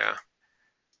area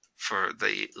for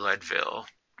the Leadville.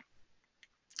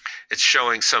 It's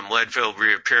showing some Leadville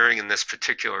reappearing in this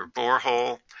particular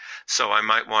borehole, so I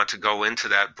might want to go into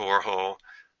that borehole.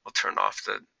 We'll turn off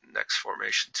the next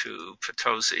formation to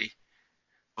Potosi.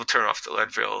 We'll turn off the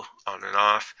Leadville on and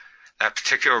off. That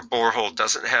particular borehole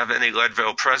doesn't have any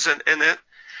Leadville present in it.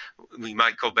 We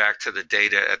might go back to the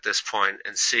data at this point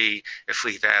and see if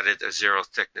we've added a 0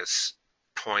 thickness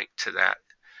point to that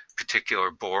particular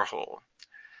borehole.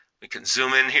 We can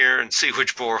zoom in here and see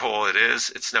which borehole it is.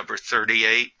 It's number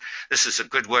 38. This is a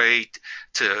good way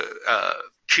to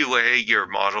QA your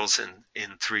models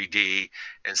in 3D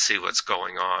and see what's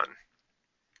going on.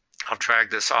 I'll drag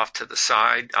this off to the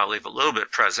side. I'll leave a little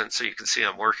bit present so you can see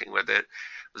I'm working with it.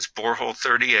 It was borehole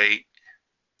 38.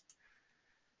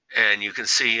 And you can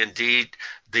see indeed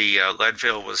the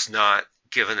Leadville was not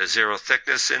given a zero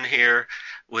thickness in here.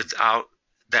 Without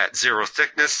that zero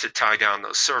thickness to tie down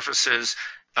those surfaces,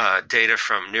 data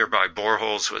from nearby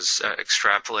boreholes was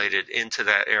extrapolated into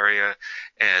that area,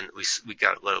 and we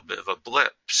got a little bit of a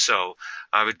blip. So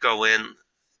I would go in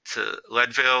to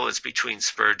Leadville. It's between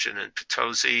Spurgeon and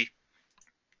Potosi.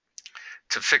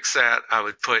 To fix that, I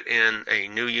would put in a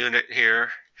new unit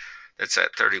here that's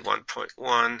at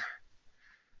 31.1.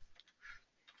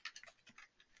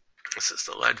 This is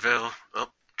the Leadville.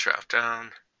 Oh, drop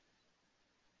down.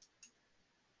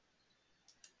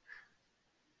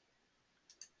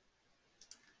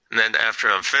 And then after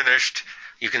I'm finished,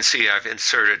 you can see I've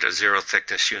inserted a zero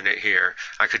thickness unit here.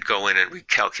 I could go in and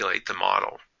recalculate the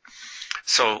model.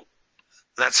 So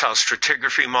that's how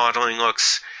stratigraphy modeling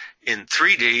looks in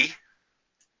 3D.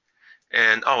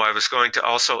 And I was going to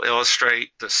also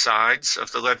illustrate the sides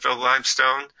of the Leadville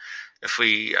limestone. If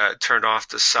we turn off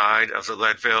the side of the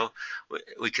Leadville,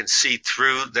 we can see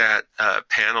through that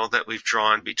panel that we've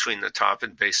drawn between the top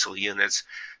and basal units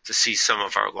to see some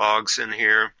of our logs in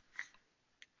here.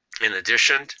 In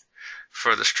addition,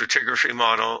 for the stratigraphy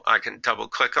model, I can double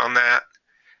click on that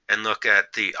and look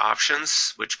at the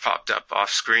options which popped up off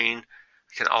screen.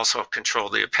 I can also control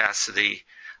the opacity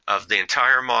of the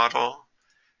entire model.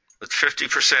 With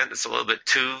 50%, it's a little bit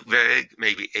too vague.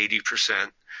 Maybe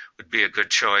 80% would be a good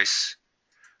choice.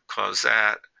 Close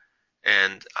that.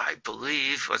 And I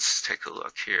believe, let's take a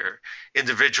look here,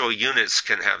 individual units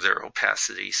can have their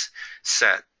opacities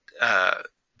set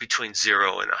between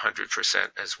 0 and 100%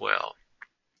 as well.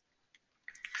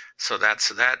 So that's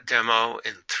that demo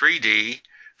in 3D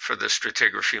for the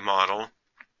stratigraphy model.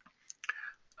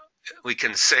 We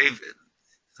can save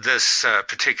this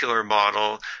particular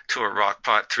model to a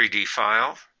Rockpot 3D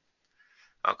file.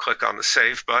 I'll click on the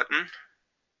Save button,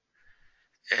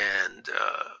 and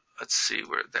let's see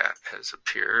where that has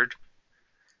appeared.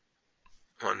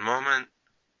 One moment.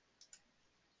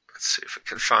 Let's see if we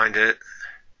can find it.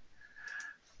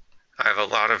 I have a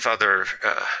lot of other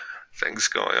things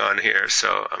going on here,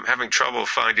 so I'm having trouble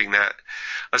finding that.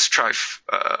 Let's try,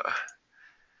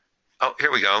 oh,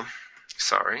 here we go.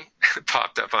 Sorry, it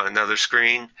popped up on another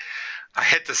screen. I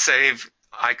hit the Save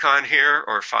icon here,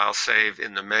 or File Save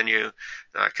in the menu,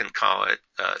 and I can call it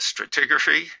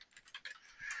stratigraphy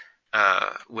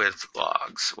with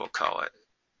logs, we'll call it,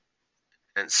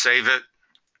 and save it.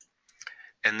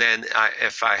 And then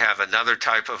if I have another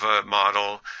type of a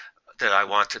model that I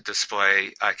want to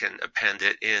display, I can append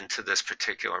it into this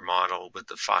particular model with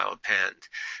the file append.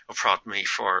 It'll prompt me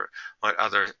for what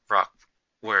other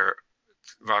RockWorks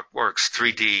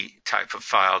 3D type of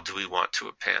file do we want to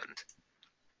append.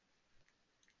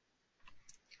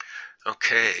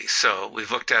 Okay, so we've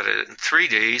looked at it in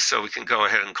 3D, so we can go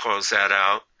ahead and close that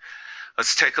out.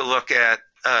 Let's take a look at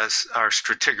our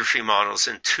stratigraphy models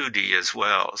in 2D as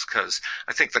well, because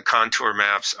I think the contour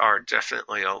maps are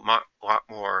definitely a lot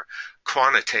more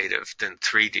quantitative than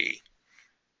 3D.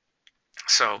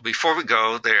 So before we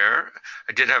go there,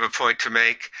 I did have a point to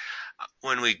make.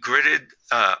 When we gridded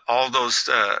all those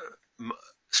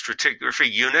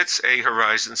stratigraphy units, A,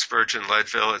 Horizon, Spurgeon,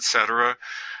 Leadville, etc.,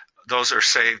 those are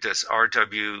saved as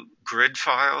RW grid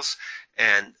files,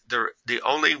 and the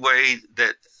only way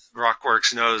that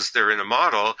RockWorks knows they're in a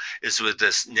model is with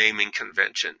this naming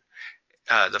convention.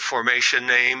 The formation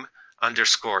name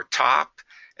 _ top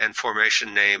and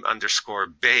formation name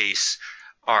 _ base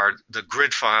are the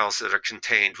grid files that are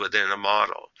contained within a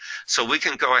model. So we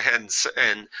can go ahead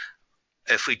and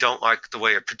if we don't like the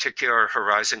way a particular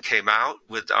horizon came out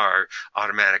with our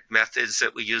automatic methods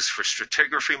that we use for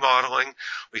stratigraphy modeling,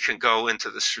 we can go into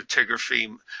the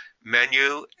stratigraphy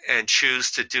menu and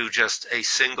choose to do just a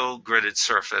single gridded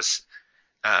surface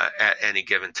at any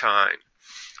given time.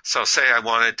 So say I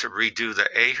wanted to redo the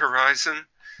A horizon,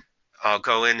 I'll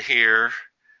go in here,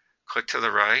 click to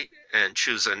the right, and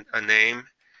choose a name,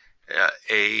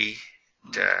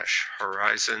 A-horizon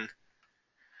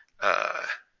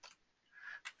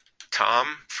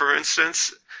Tom, for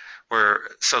instance.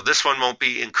 So this one won't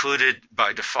be included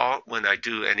by default when I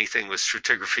do anything with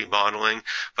stratigraphy modeling,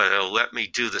 but it'll let me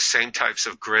do the same types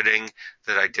of gridding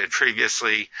that I did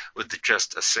previously with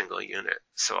just a single unit.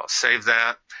 So I'll save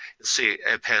that. You'll see it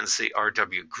appends the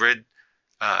RW grid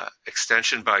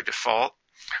extension by default.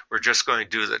 We're just going to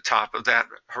do the top of that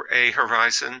A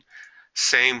horizon.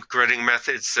 Same gridding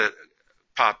methods that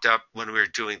popped up when we were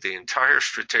doing the entire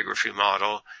stratigraphy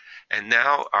model. And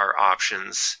now our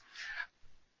options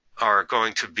are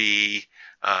going to be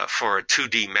for a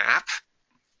 2D map.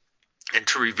 And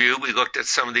to review, we looked at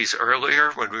some of these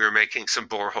earlier when we were making some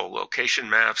borehole location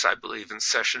maps, I believe in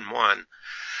session 1.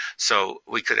 So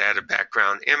we could add a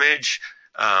background image.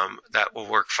 That will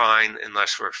work fine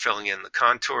unless we're filling in the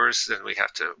contours. Then we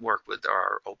have to work with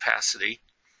our opacity.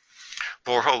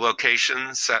 Borehole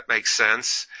locations, that makes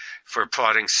sense. For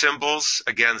plotting symbols,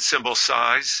 again, symbol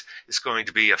size is going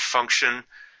to be a function,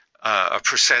 a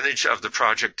percentage of the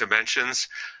project dimensions.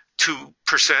 2%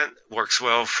 works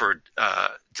well for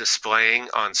displaying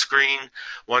on screen.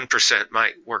 1%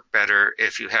 might work better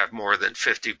if you have more than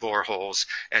 50 boreholes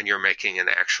and you're making an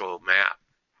actual map.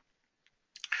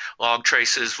 Log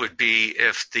traces would be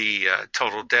if the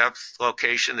total depth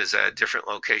location is at a different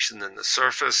location than the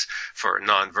surface for a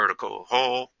non-vertical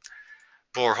hole.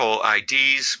 Borehole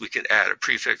IDs, we can add a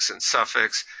prefix and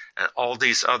suffix, and all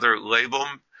these other labels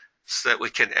that we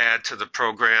can add to the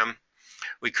program.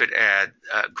 We could add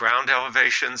ground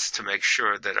elevations to make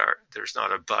sure that there's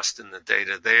not a bust in the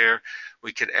data there.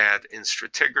 We could add in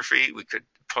stratigraphy. We could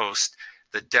post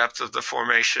the depth of the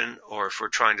formation, or if we're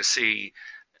trying to see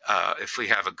if we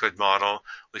have a good model,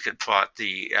 we could plot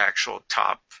the actual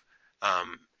top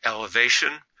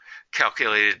elevation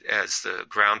calculated as the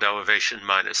ground elevation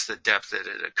minus the depth that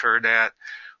it occurred at.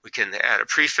 We can add a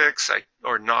prefix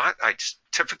or not. I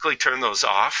typically turn those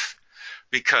off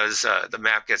because the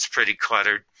map gets pretty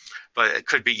cluttered, but it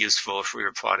could be useful if we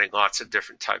were plotting lots of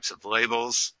different types of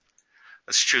labels.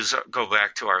 Let's go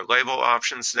back to our label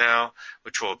options now,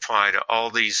 which will apply to all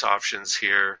these options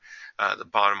here. The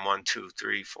bottom 1, 2,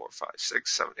 3, 4, 5,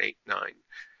 6, 7, 8, 9,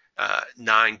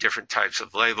 9 different types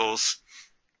of labels.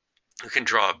 We can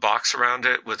draw a box around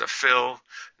it with a fill, and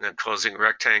then closing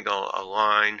rectangle, a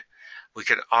line. We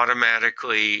can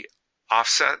automatically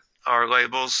offset our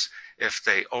labels if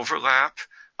they overlap.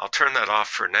 I'll turn that off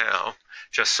for now,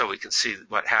 just so we can see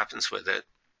what happens with it.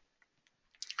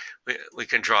 We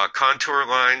can draw contour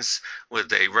lines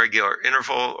with a regular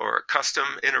interval or a custom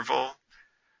interval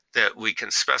that we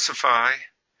can specify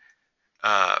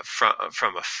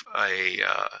from a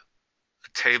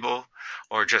table,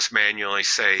 or just manually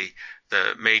say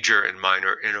the major and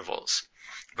minor intervals.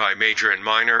 By major and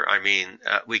minor, I mean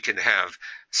we can have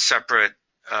separate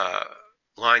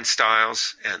line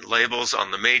styles and labels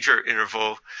on the major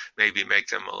interval, maybe make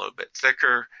them a little bit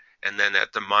thicker, and then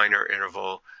at the minor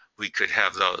interval, we could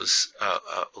have those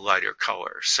lighter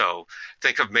color. So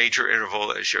think of major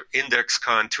interval as your index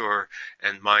contour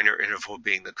and minor interval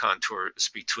being the contours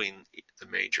between the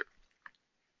major.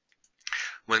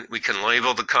 When we can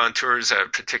label the contours at a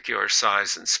particular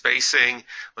size and spacing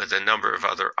with a number of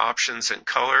other options and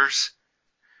colors.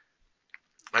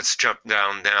 Let's jump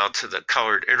down now to the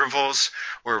colored intervals,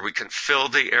 where we can fill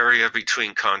the area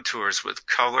between contours with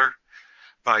color.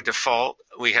 By default,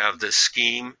 we have this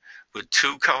scheme with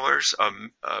 2 colors, 2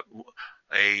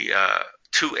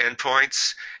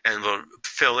 endpoints, and we'll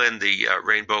fill in the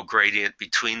rainbow gradient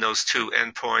between those 2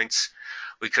 endpoints.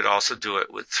 We could also do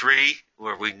it with 3,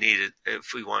 where we needed,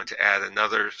 if we want to add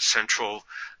another central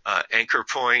anchor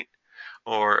point,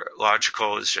 or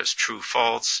logical is just true,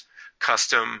 false.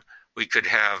 Custom, we could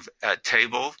have a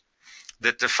table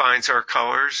that defines our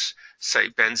colors, say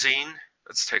benzene.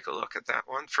 Let's take a look at that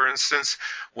one, for instance,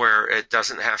 where it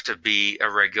doesn't have to be a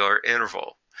regular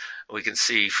interval. We can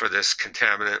see for this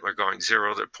contaminant, we're going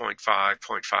 0 to 0.5,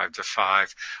 0.5 to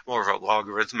 5, more of a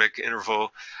logarithmic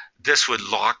interval. This would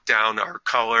lock down our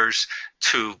colors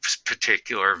to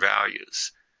particular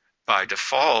values. By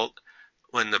default,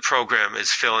 when the program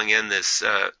is filling in this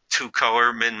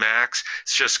 2-color min-max,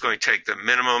 it's just going to take the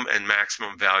minimum and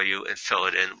maximum value and fill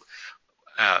it in,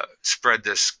 spread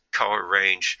this color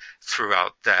range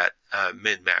throughout that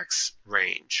min-max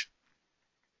range.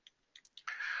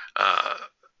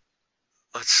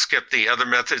 Let's skip the other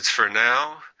methods for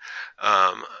now.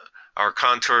 Our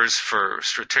contours for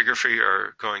stratigraphy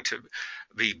are going to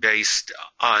be based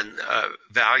on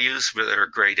values that are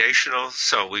gradational.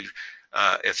 So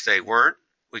if they weren't,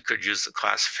 we could use the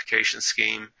classification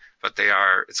scheme, but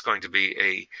it's going to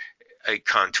be a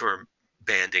contour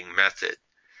banding method.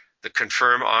 The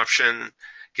confirm option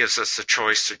gives us the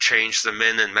choice to change the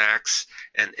min and max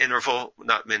and interval,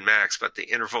 not min-max, but the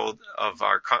interval of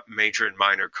our major and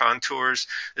minor contours.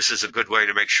 This is a good way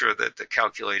to make sure that the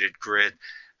calculated grid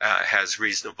has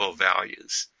reasonable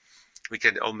values. We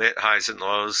can omit highs and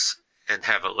lows and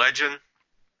have a legend.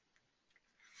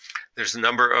 There's a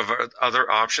number of other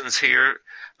options here.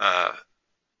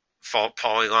 Fault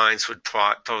polylines would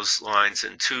plot those lines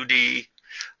in 2D.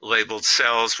 Labeled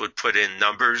cells would put in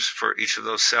numbers for each of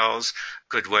those cells.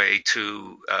 Good way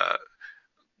to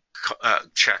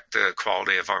check the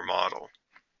quality of our model.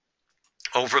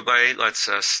 Overlay lets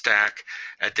us stack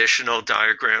additional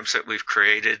diagrams that we've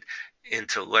created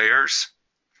into layers.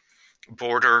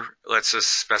 Border lets us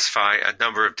specify a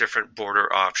number of different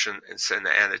border options and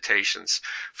annotations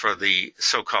for the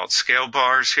so-called scale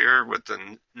bars here with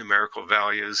the numerical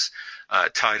values,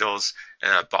 titles,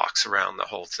 and a box around the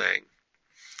whole thing.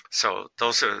 So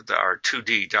those are our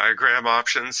 2D diagram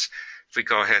options. If we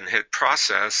go ahead and hit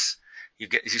process, you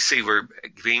see we're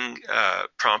being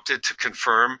prompted to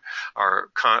confirm our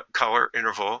color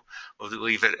interval. We'll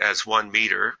leave it as 1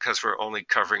 meter because we're only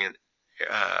covering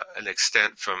an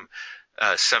extent from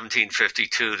 1752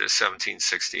 to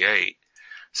 1768.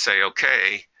 Say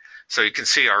OK. So you can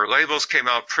see our labels came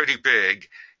out pretty big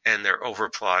and they're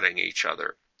overplotting each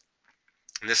other.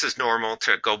 And this is normal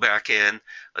to go back in.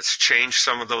 Let's change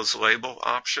some of those label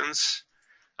options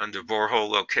under borehole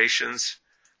locations.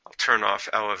 I'll turn off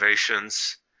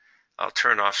elevations. I'll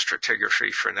turn off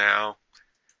stratigraphy for now.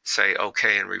 Say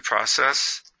OK and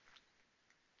reprocess.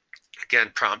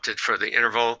 Again, prompted for the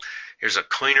interval. Here's a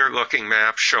cleaner looking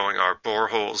map showing our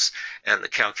boreholes and the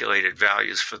calculated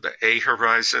values for the A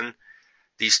horizon.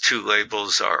 These two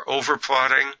labels are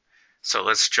overplotting. So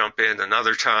let's jump in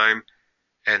another time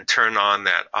and turn on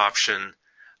that option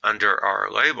under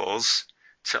our labels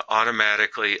to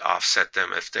automatically offset them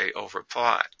if they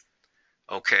overplot.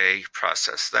 Okay,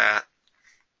 process that.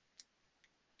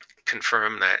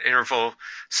 Confirm that interval.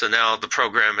 So now the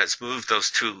program has moved those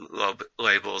two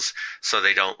labels so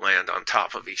they don't land on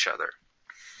top of each other.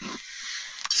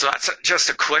 So that's just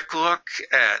a quick look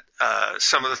at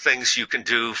some of the things you can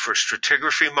do for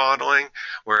stratigraphy modeling,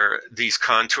 where these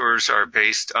contours are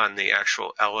based on the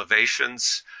actual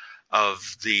elevations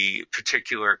of the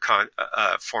particular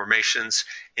formations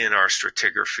in our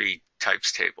stratigraphy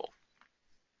types table.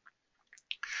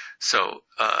 So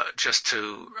just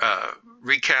to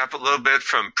recap a little bit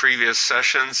from previous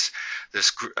sessions,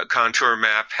 this contour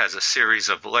map has a series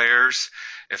of layers.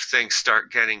 If things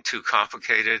start getting too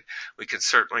complicated, we can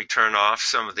certainly turn off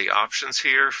some of the options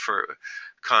here for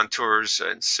contours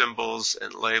and symbols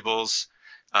and labels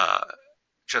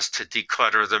just to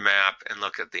declutter the map and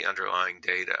look at the underlying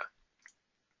data.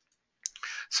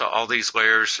 So all these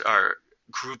layers are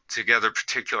grouped together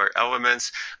particular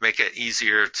elements, make it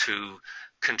easier to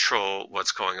control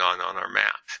what's going on our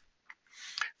map.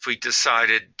 If we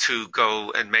decided to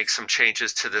go and make some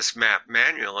changes to this map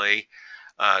manually,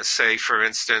 say for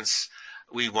instance,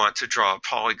 we want to draw a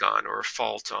polygon or a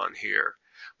fault on here,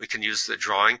 we can use the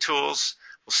drawing tools.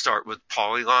 We'll start with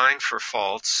polyline for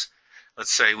faults.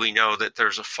 Let's say we know that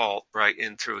there's a fault right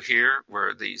in through here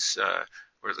where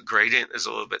where the gradient is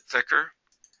a little bit thicker.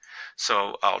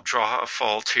 So I'll draw a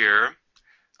fault here.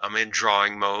 I'm in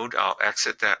drawing mode. I'll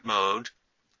exit that mode.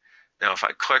 Now if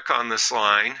I click on this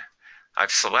line,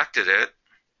 I've selected it.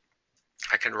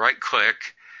 I can right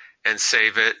click and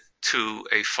save it to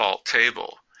a fault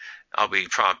table. I'll be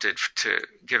prompted to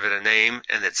give it a name,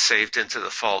 and it's saved into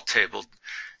the fault table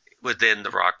within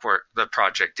the RockWorks, the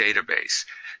project database.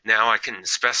 Now I can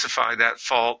specify that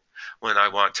fault when I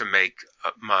want to make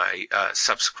my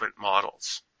subsequent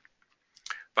models.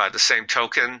 By the same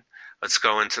token, let's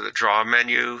go into the draw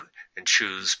menu and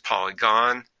choose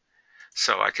polygon.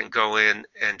 So I can go in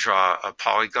and draw a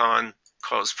polygon,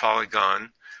 close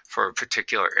polygon for a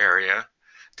particular area.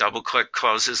 Double click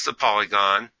closes the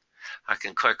polygon. I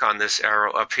can click on this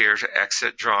arrow up here to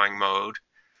exit drawing mode.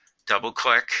 Double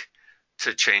click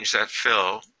to change that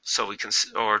fill so we can,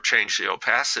 or change the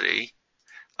opacity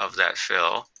of that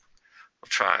fill. We'll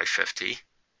try 50.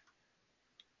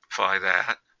 Apply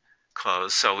that.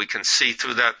 Close so we can see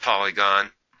through that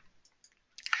polygon.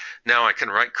 Now I can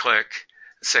right click,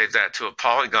 save that to a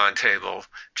polygon table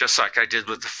just like I did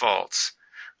with the faults.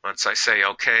 Once I say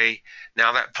OK,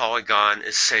 now that polygon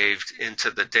is saved into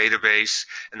the database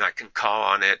and I can call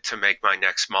on it to make my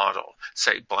next model,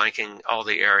 say blanking all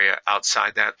the area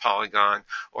outside that polygon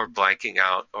or blanking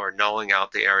out or nulling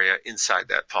out the area inside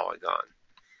that polygon.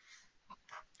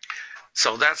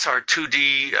 So that's our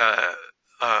 2D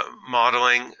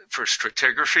modeling for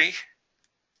stratigraphy.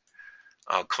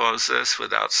 I'll close this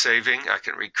without saving. I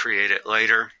can recreate it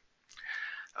later.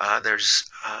 There's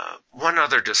one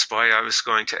other display I was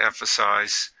going to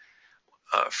emphasize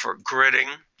for gridding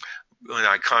when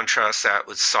I contrast that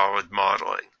with solid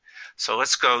modeling. So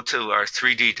let's go to our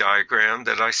 3D diagram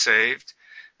that I saved,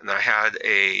 and I had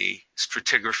a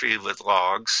stratigraphy with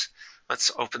logs.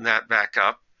 Let's open that back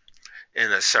up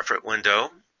in a separate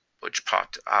window, which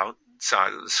popped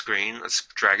outside of the screen. Let's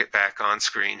drag it back on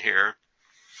screen here.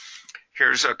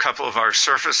 Here's a couple of our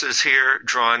surfaces here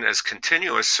drawn as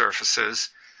continuous surfaces.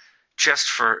 Just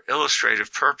for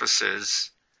illustrative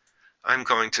purposes, I'm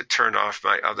going to turn off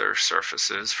my other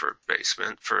surfaces for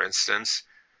basement, for instance,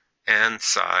 and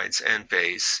sides and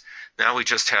base. Now we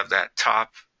just have that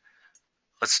top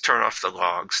let's turn off the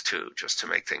logs too, just to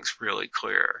make things really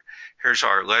clear. Here's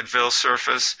our Leadville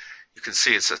surface. You can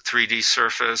see it's a 3D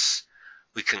surface.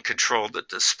 We can control the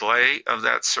display of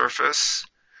that surface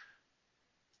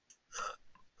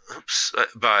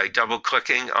by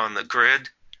double-clicking on the grid,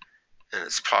 and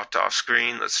it's popped off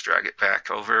screen. Let's drag it back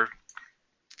over.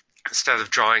 Instead of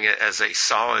drawing it as a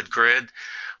solid grid,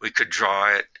 we could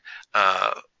draw it,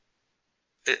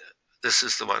 this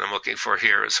is the one I'm looking for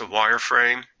here, is a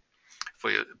wireframe. If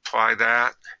we apply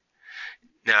that,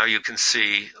 now you can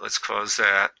see, let's close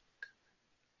that,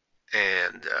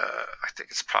 and I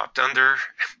think it's popped under.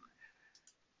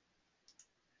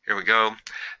 Here we go.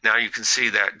 Now you can see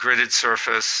that gridded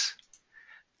surface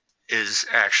is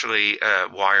actually a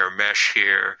wire mesh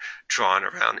here drawn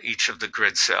around each of the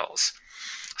grid cells.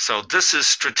 So this is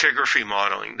stratigraphy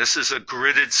modeling. This is a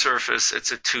gridded surface.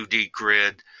 It's a 2D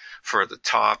grid for the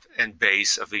top and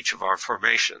base of each of our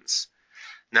formations.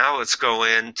 Now let's go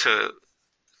into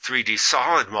 3D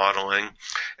solid modeling,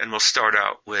 and we'll start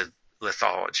out with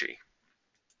lithology.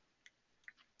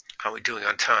 How are we doing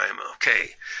on time?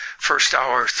 Okay, first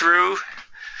hour through.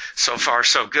 So far,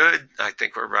 so good. I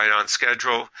think we're right on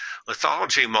schedule.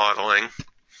 Lithology modeling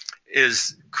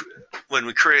is when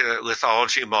we create a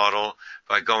lithology model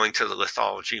by going to the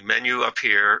lithology menu up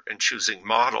here and choosing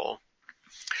model.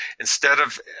 Instead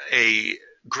of a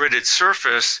gridded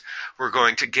surface, we're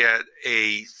going to get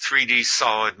a 3D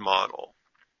solid model.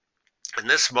 In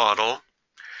this model,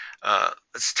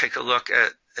 let's take a look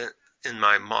at in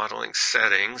my modeling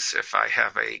settings if I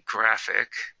have a graphic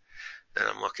that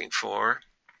I'm looking for.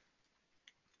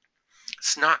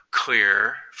 It's not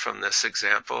clear from this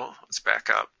example. Let's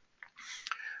back up.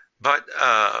 But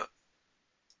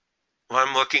what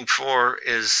I'm looking for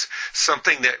is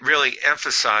something that really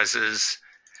emphasizes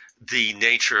the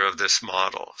nature of this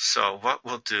model. So what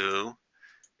we'll do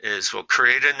is we'll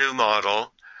create a new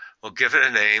model. We'll give it a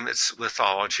name. It's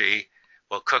lithology.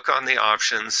 We'll click on the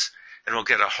options, and we'll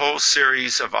get a whole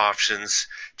series of options,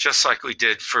 just like we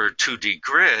did for 2D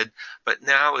grid, but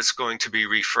now it's going to be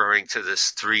referring to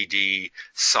this 3D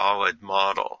solid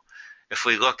model. If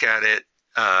we look at it,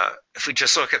 if we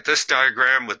just look at this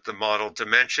diagram with the model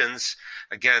dimensions,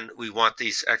 again, we want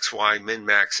these X, Y, min,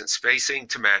 max, and spacing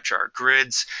to match our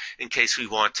grids in case we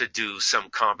want to do some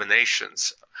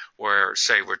combinations where,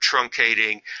 say, we're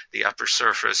truncating the upper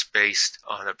surface based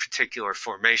on a particular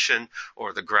formation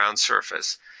or the ground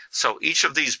surface. So each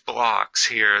of these blocks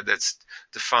here that's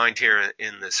defined here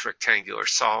in this rectangular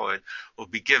solid will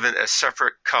be given a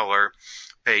separate color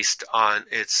based on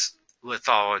its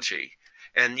lithology.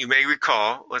 And you may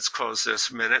recall, let's close this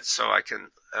a minute so I can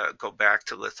go back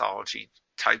to lithology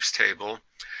types table.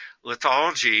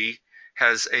 Lithology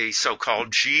has a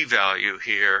so-called G value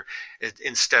here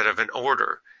instead of an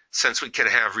order. Since we can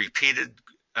have repeated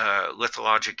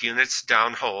lithologic units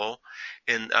downhole,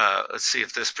 and let's see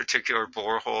if this particular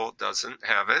borehole doesn't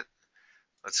have it.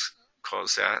 Let's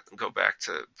close that and go back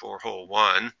to borehole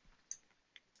 1.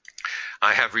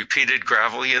 I have repeated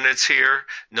gravel units here,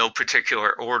 no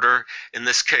particular order. In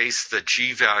this case, the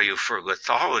G value for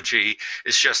lithology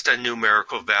is just a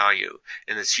numerical value,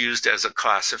 and it's used as a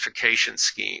classification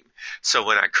scheme. So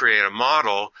when I create a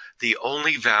model, the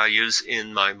only values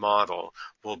in my model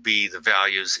will be the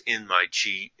values in my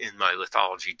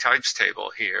lithology types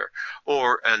table here,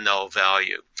 or a null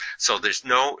value. So there's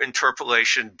no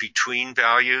interpolation between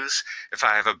values. If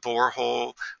I have a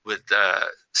borehole with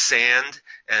sand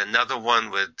and another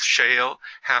one with shale,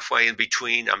 halfway in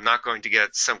between, I'm not going to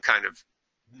get some kind of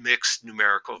mixed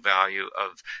numerical value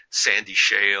of sandy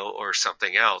shale or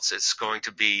something else. It's going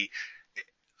to be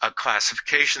a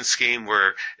classification scheme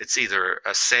where it's either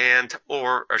a sand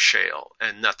or a shale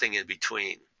and nothing in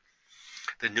between.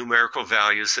 The numerical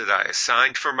values that I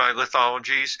assigned for my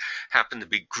lithologies happen to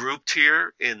be grouped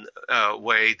here in a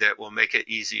way that will make it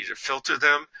easy to filter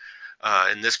them.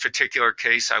 In this particular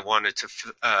case, I wanted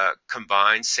to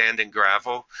combine sand and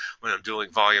gravel when I'm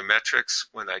doing volumetrics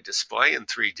when I display in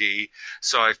 3D.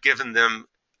 So I've given them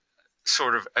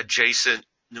sort of adjacent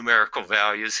numerical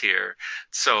values here.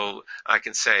 So I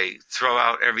can say throw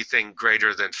out everything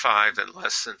greater than 5 and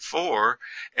less than 4,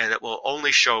 and it will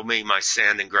only show me my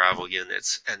sand and gravel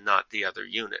units and not the other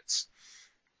units.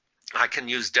 I can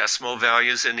use decimal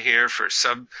values in here for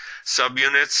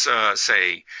subunits.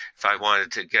 Say if I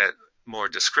wanted to get more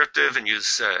descriptive and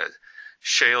use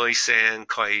shaly sand,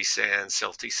 clayey sand,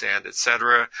 silty sand,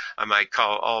 etc., I might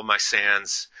call all my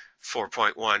sands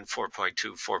 4.1, 4.2,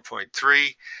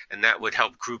 4.3, and that would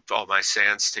help group all my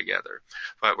sands together.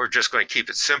 But we're just going to keep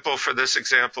it simple for this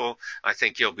example. I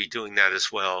think you'll be doing that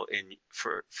as well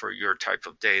for your type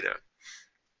of data.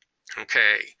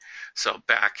 Okay, So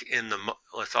back in the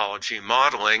lithology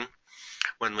modeling,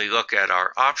 when we look at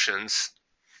our options,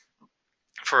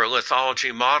 for a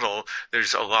lithology model,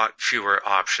 there's a lot fewer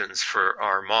options for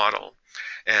our model.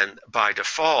 And by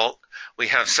default, we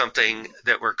have something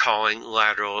that we're calling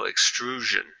lateral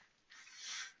extrusion.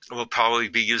 We'll probably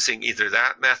be using either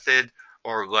that method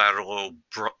or lateral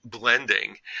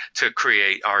blending to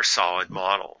create our solid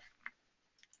model.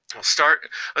 Let's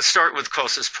start with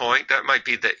closest point. That might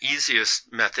be the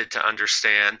easiest method to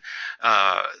understand.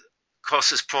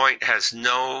 Closest point has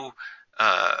no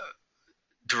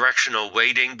directional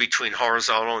weighting between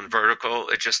horizontal and vertical.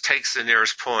 It just takes the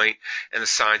nearest point and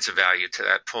assigns a value to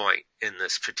that point in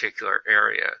this particular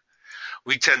area.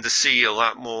 We tend to see a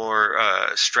lot more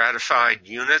stratified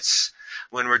units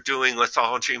when we're doing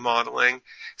lithology modeling.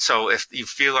 So if you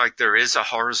feel like there is a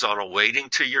horizontal weighting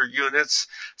to your units,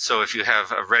 so if you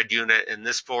have a red unit in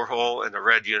this borehole and a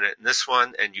red unit in this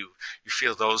one, and you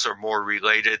feel those are more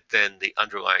related than the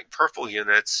underlying purple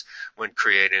units when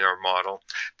creating our model,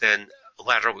 then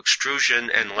lateral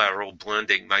extrusion and lateral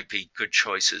blending might be good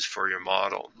choices for your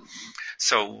model.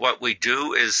 So what we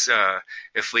do is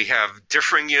if we have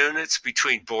differing units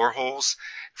between boreholes,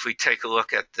 if we take a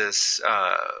look at this,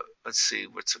 let's see,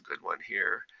 what's a good one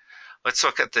here? Let's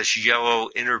look at this yellow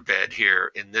inner bed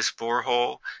here in this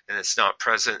borehole, and it's not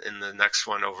present in the next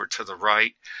one over to the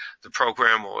right. The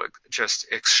program will just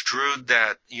extrude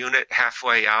that unit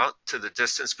halfway out to the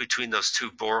distance between those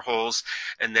two boreholes,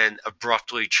 and then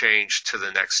abruptly change to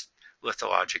the next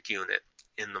lithologic unit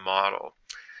in the model.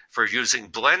 For using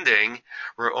blending,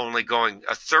 we're only going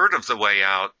a third of the way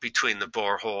out between the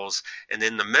boreholes, and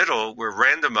in the middle, we're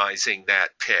randomizing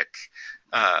that pick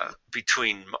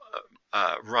between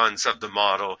runs of the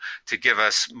model to give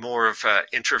us more of an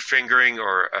interfingering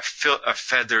or a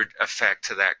feathered effect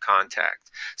to that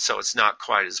contact, so it's not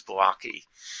quite as blocky.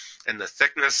 And the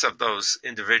thickness of those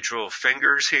individual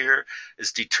fingers here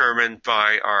is determined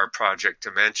by our project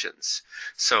dimensions.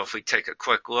 So if we take a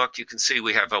quick look, you can see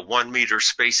we have a 1 meter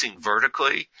spacing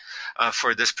vertically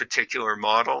for this particular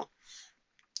model.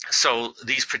 So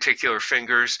these particular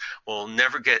fingers will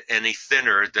never get any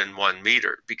thinner than 1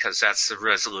 meter because that's the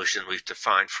resolution we've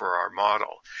defined for our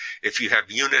model. If you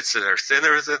have units that are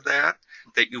thinner than that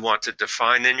you want to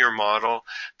define in your model,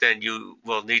 then you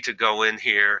will need to go in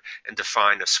here and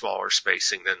define a smaller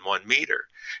spacing than 1 meter.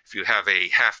 If you have a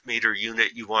half meter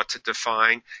unit you want to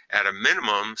define, at a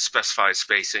minimum specify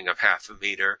spacing of 0.5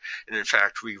 meter, and in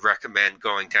fact we recommend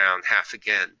going down half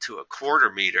again to a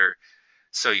 1/4 meter,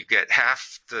 so you get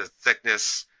half the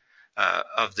thickness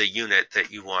of the unit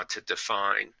that you want to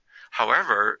define.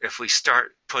 However, if we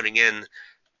start putting in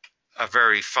a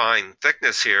very fine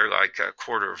thickness here, like a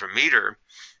 1/4 meter,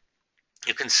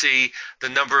 you can see the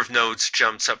number of nodes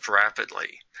jumps up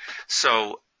rapidly.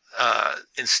 So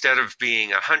instead of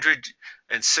being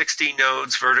 160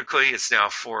 nodes vertically, it's now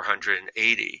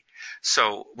 480.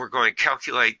 So we're going to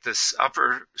calculate this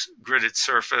upper gridded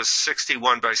surface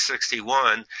 61 by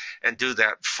 61 and do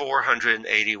that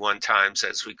 481 times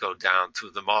as we go down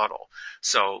through the model.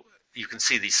 So you can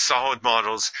see these solid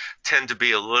models tend to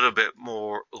be a little bit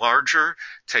more larger,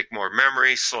 take more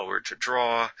memory, slower to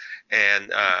draw,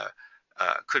 and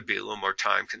could be a little more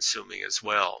time consuming as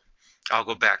well. I'll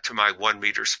go back to my 1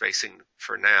 meter spacing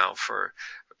for now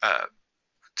to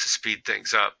speed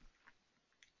things up.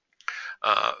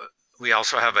 We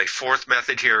also have a fourth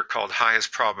method here called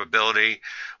highest probability,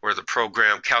 where the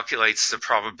program calculates the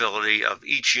probability of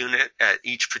each unit at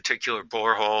each particular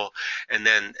borehole and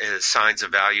then it assigns a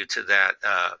value to that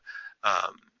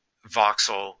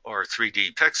voxel or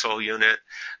 3D pixel unit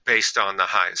based on the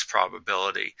highest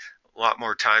probability. A lot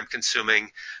more time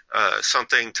consuming,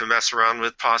 something to mess around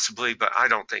with possibly, but I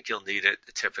don't think you'll need it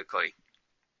typically.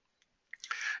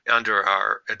 Under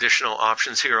our additional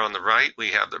options here on the right,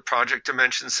 we have the project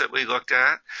dimensions that we looked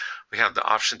at. We have the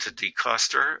option to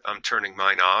decluster. I'm turning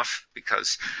mine off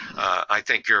because I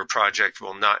think your project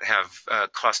will not have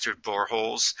clustered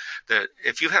boreholes. That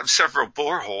if you have several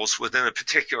boreholes within a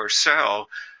particular cell,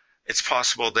 it's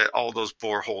possible that all those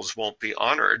boreholes won't be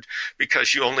honored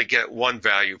because you only get one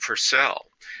value per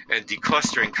cell. And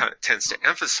declustering kind of tends to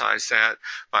emphasize that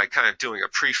by kind of doing a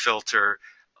pre-filter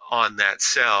on that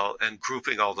cell and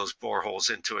grouping all those boreholes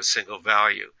into a single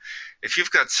value. If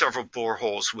you've got several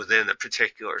boreholes within a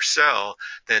particular cell,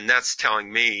 then that's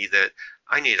telling me that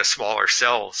I need a smaller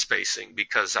cell spacing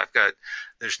because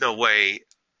there's no way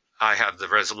I have the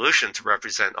resolution to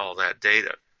represent all that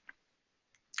data.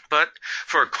 But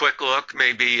for a quick look,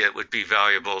 maybe it would be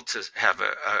valuable to have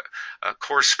a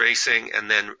coarse spacing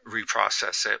and then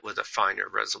reprocess it with a finer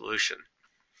resolution.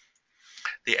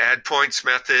 The add points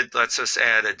method lets us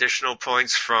add additional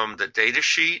points from the data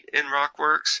sheet in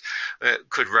RockWorks. It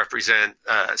could represent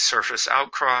surface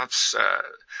outcrops,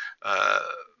 uh,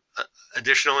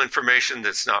 additional information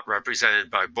that's not represented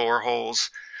by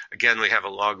boreholes. Again, we have a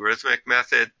logarithmic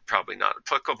method, probably not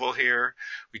applicable here.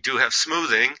 We do have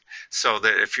smoothing, so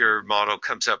that if your model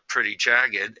comes up pretty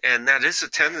jagged, and that is a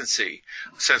tendency,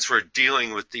 since we're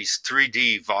dealing with these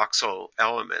 3D voxel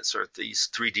elements, or these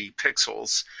 3D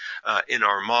pixels in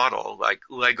our model, like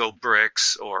Lego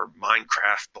bricks or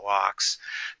Minecraft blocks,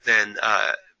 then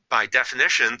by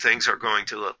definition, things are going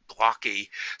to look blocky.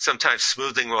 Sometimes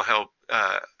smoothing will help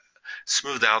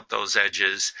smooth out those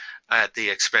edges at the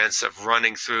expense of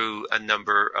running through a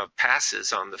number of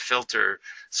passes on the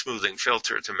smoothing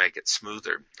filter to make it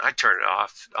smoother. I turn it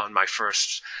off on my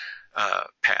first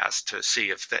pass to see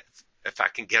if I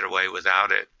can get away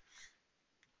without it.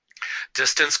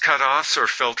 Distance cutoffs or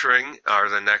filtering are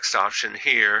the next option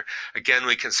here. Again,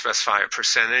 we can specify a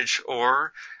percentage,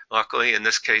 or luckily in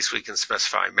this case we can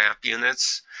specify map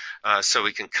units, so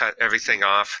we can cut everything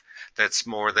off that's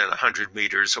more than 100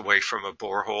 meters away from a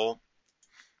borehole.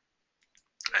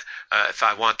 If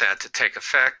I want that to take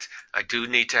effect, I do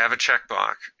need to have a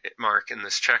checkbox mark in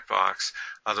this checkbox,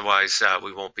 otherwise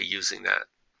we won't be using that.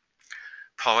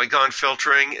 Polygon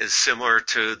filtering is similar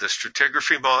to the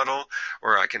stratigraphy model,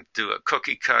 where I can do a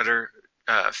cookie cutter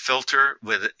filter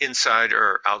with inside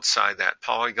or outside that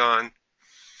polygon.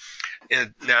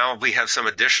 And now we have some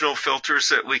additional filters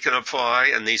that we can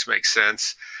apply, and these make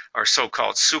sense. Our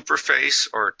so-called superface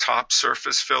or top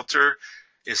surface filter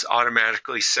is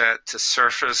automatically set to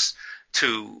surface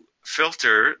to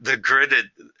filter the gridded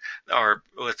or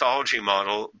lithology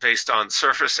model based on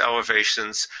surface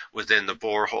elevations within the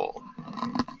borehole.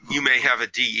 You may have a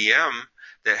DEM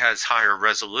that has higher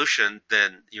resolution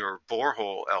than your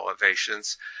borehole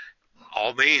elevations.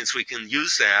 All means we can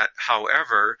use that.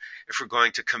 However, if we're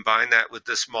going to combine that with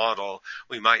this model,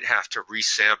 we might have to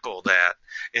resample that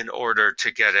in order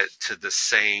to get it to the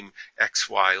same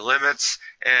XY limits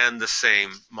and the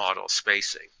same model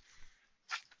spacing.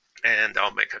 And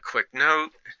I'll make a quick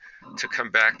note to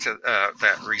come back to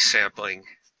that resampling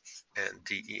and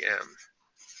DEM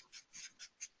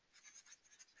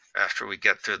after we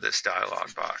get through this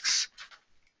dialog box.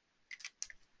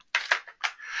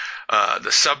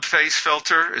 The subface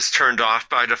filter is turned off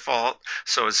by default,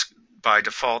 so it's by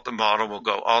default the model will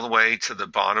go all the way to the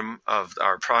bottom of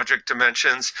our project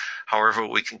dimensions. However,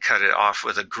 we can cut it off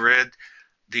with a grid.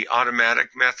 The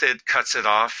automatic method cuts it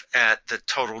off at the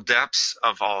total depths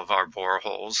of all of our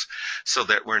boreholes, so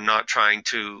that we're not trying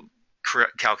to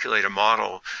calculate a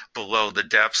model below the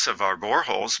depths of our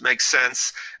boreholes. Makes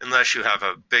sense unless you have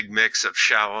a big mix of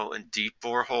shallow and deep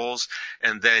boreholes,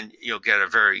 and then you'll get a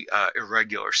very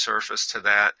irregular surface to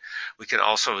that. We can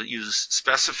also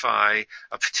specify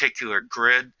a particular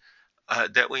grid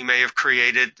that we may have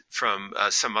created from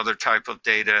some other type of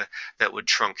data that would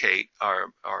truncate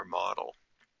our model.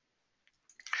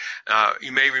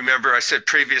 You may remember I said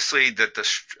previously that the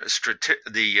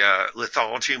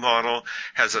lithology model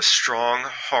has a strong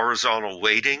horizontal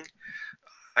weighting.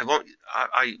 I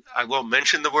won't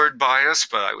mention the word bias,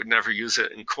 but I would never use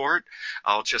it in court.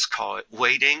 I'll just call it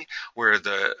weighting, where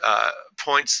the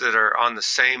points that are on the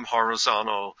same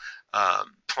horizontal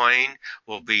plane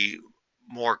will be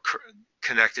more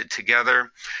connected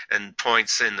together, and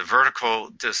points in the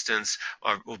vertical distance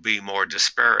will be more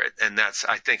disparate. And that's,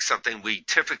 I think, something we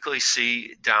typically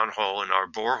see downhole in our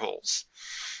boreholes.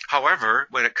 However,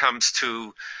 when it comes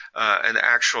to an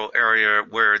actual area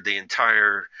where the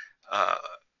entire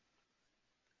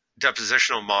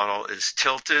depositional model is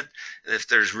tilted, if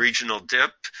there's regional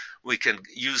dip, we can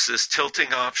use this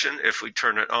tilting option if we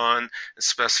turn it on and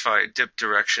specify a dip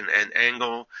direction and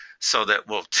angle, so that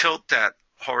we'll tilt that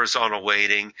horizontal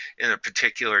weighting in a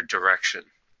particular direction.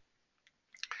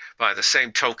 By the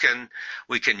same token,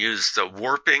 we can use the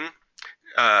warping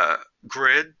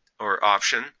grid or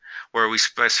option, where we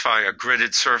specify a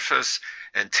gridded surface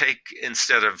and take,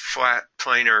 instead of flat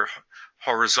planar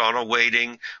horizontal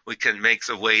weighting, we can make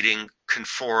the weighting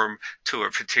conform to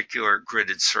a particular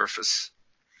gridded surface,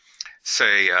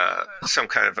 say some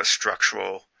kind of a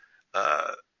structural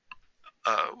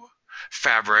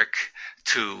fabric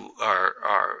to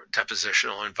our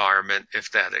depositional environment,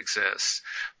 if that exists.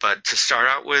 But to start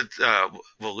out with,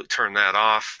 we'll turn that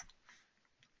off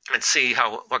and see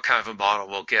what kind of a model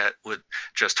we'll get with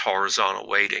just horizontal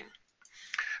weighting.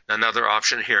 Another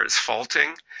option here is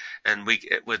faulting, and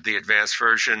with the advanced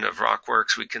version of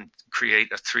RockWorks, we can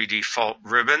create a 3D fault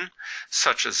ribbon,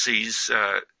 such as these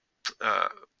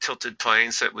tilted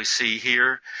planes that we see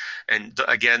here. And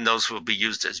again, those will be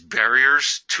used as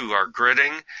barriers to our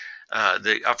gridding.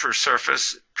 The upper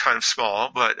surface, kind of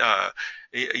small, but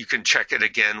you can check it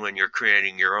again when you're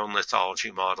creating your own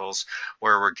lithology models,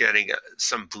 where we're getting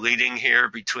some bleeding here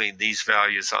between these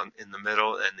values in the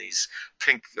middle and these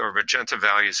pink or magenta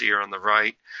values here on the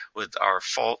right. With our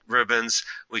fault ribbons,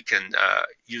 we can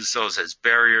use those as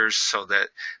barriers so that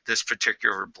this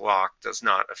particular block does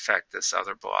not affect this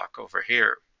other block over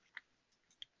here.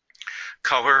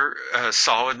 Color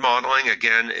solid modeling,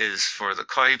 again, is for the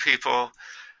clay people.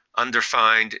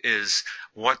 Undefined is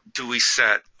what do we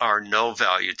set our null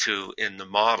value to in the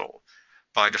model.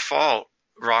 By default,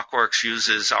 RockWorks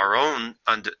uses our own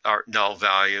our null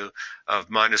value of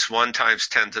 -1 times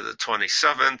 10 to the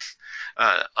 27th,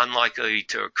 unlikely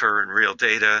to occur in real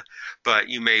data, but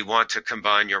you may want to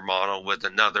combine your model with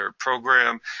another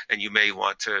program, and you may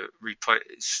want to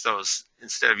replace those.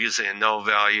 Instead of using a null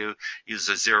value, use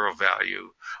a 0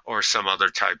 value or some other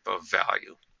type of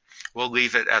value. We'll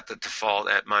leave it at the default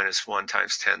at -1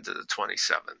 times 10 to the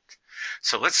 27th.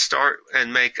 So let's start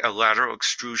and make a lateral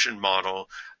extrusion model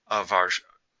of our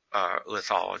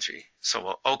lithology. So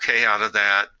we'll OK out of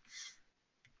that.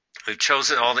 We've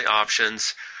chosen all the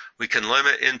options. We can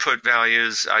limit input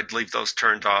values. I'd leave those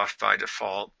turned off by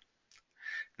default.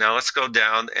 Now let's go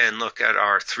down and look at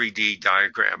our 3D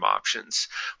diagram options.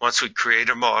 Once we create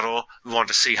a model, we want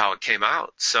to see how it came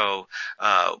out. So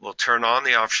we'll turn on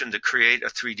the option to create a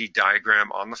 3D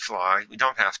diagram on the fly. We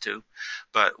don't have to,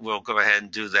 but we'll go ahead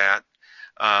and do that.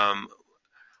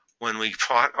 When we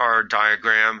plot our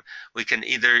diagram, we can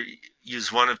either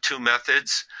use one of two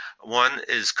methods. One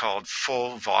is called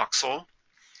full voxel,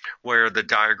 where the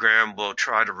diagram will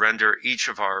try to render each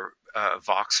of our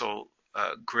voxel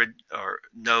grid or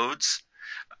nodes,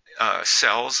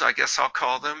 cells, I guess I'll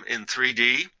call them, in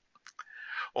 3D.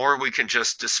 Or we can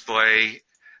just display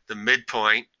the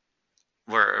midpoint,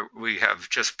 where we have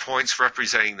just points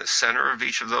representing the center of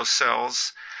each of those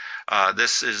cells.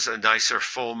 This is a nicer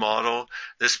full model.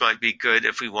 This might be good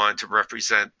if we wanted to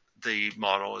represent the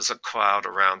model as a cloud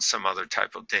around some other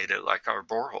type of data like our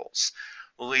boreholes.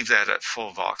 We'll leave that at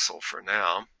full voxel for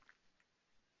now.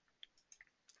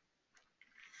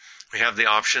 We have the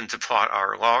option to plot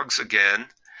our logs again.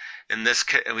 In this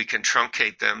case, we can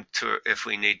truncate them to if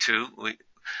we need to. We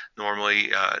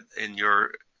normally, in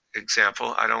your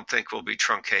example, I don't think we'll be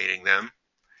truncating them.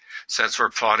 Since we're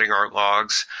plotting our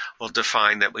logs, we'll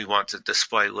define that we want to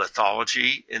display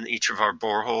lithology in each of our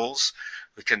boreholes.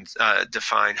 We can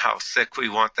define how thick we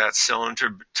want that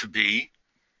cylinder to be.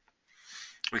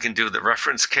 We can do the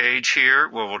reference cage here,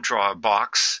 where we'll draw a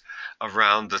box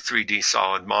around the 3D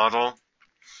solid model.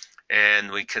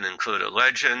 And we can include a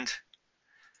legend.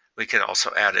 We can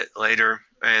also add it later,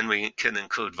 and we can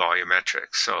include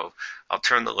volumetrics. So I'll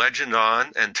turn the legend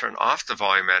on and turn off the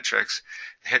volumetrics,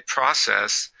 hit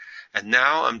process, and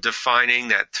now I'm defining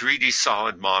that 3D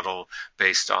solid model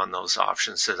based on those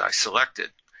options that I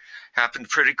selected. Happened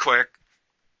pretty quick,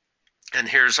 and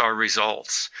here's our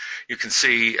results. You can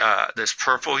see this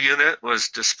purple unit was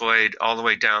displayed all the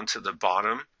way down to the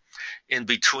bottom. In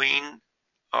between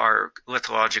our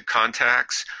lithologic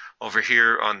contacts, over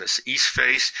here on this east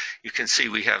face, you can see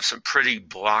we have some pretty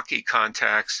blocky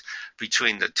contacts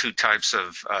between the two types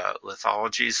of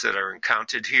lithologies that are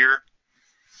encountered here.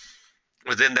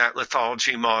 Within that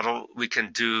lithology model, we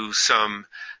can do some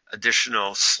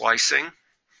additional slicing.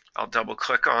 I'll double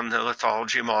click on the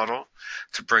lithology model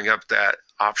to bring up that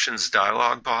options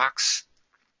dialog box.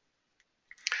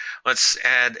 Let's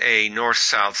add a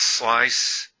north-south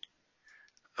slice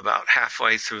about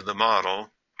halfway through the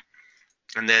model.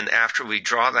 And then after we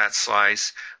draw that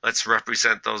slice, let's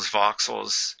represent those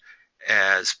voxels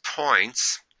as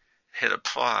points. Hit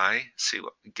apply, see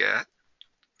what we get.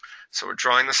 So we're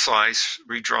drawing the slice,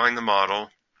 redrawing the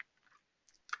model.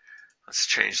 Let's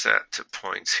change that to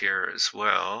points here as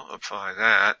well. Apply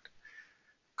that,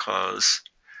 close.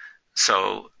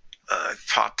 So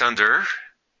popped under.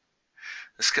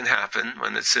 This can happen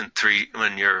when it's in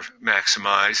when you're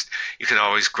maximized. You can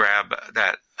always grab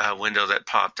that window that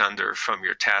popped under from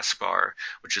your taskbar,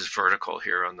 which is vertical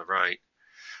here on the right.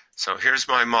 So here's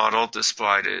my model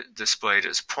displayed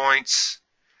as points.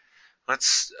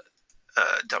 Let's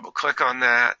double click on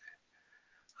that.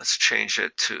 Let's change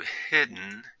it to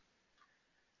hidden.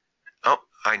 Oh,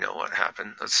 I know what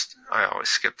happened. I always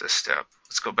skip this step.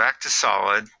 Let's go back to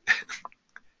solid.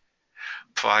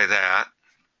 Apply that.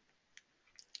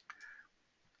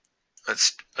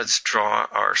 Let's draw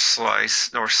our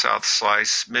slice, north-south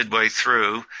slice, midway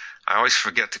through. I always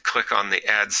forget to click on the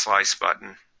Add Slice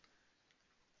button.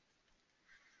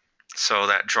 So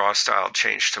that draw style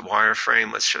changed to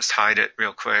wireframe. Let's just hide it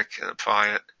real quick and apply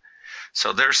it.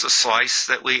 So there's the slice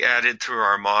that we added through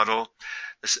our model.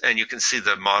 And you can see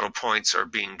the model points are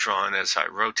being drawn as I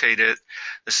rotate it.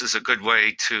 This is a good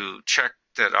way to check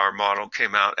that our model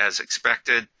came out as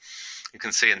expected. You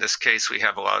can see in this case we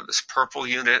have a lot of this purple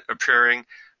unit appearing,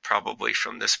 probably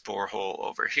from this borehole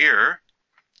over here,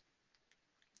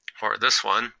 or this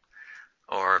one,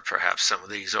 or perhaps some of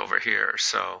these over here.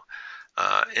 So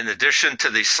in addition to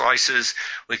these slices,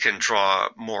 we can draw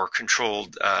more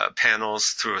controlled panels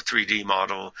through a 3D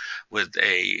model with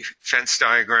a fence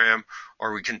diagram,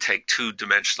 or we can take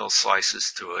two-dimensional slices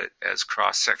through it as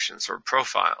cross-sections or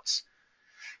profiles.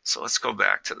 So let's go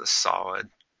back to the solid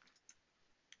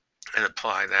and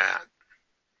apply that.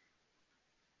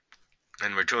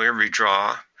 And we're doing a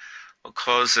redraw. We'll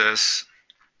close this.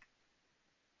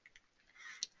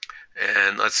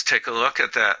 And let's take a look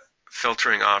at that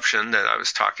filtering option that I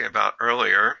was talking about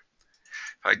earlier.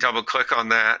 If I double click on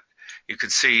that, you can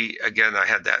see again I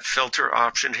had that filter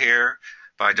option here.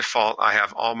 By default, I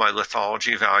have all my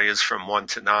lithology values from 1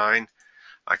 to 9.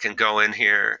 I can go in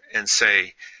here and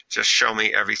say, just show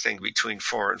me everything between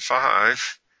 4 and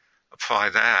 5. Apply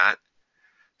that.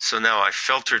 So now I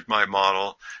filtered my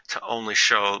model to only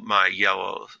show my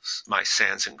yellows, my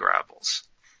sands and gravels.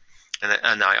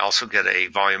 And I also get a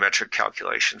volumetric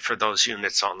calculation for those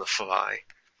units on the fly.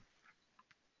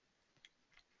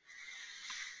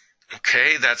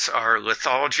 Okay, that's our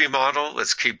lithology model.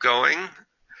 Let's keep going.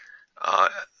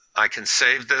 I can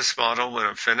save this model when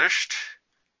I'm finished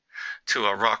to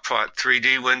a RockPlot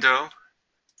 3D window.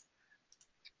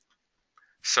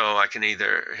 So I can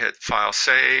either hit File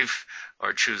Save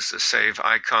or choose the Save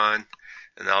icon,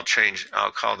 and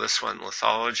I'll call this one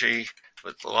Lithology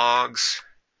with logs.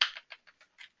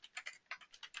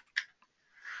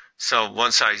 So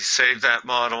once I save that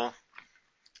model,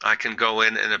 I can go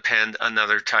in and append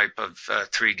another type of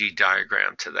 3D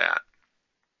diagram to that.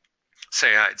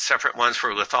 Say I had separate ones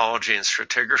for lithology and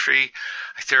stratigraphy.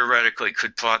 I theoretically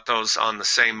could plot those on the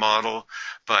same model,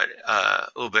 but a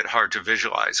little bit hard to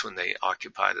visualize when they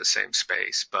occupy the same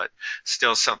space, but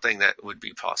still something that would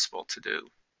be possible to do.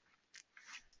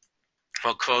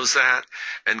 I'll close that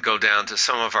and go down to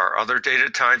some of our other data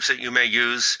types that you may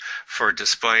use for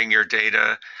displaying your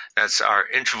data. That's our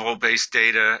interval-based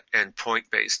data and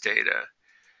point-based data.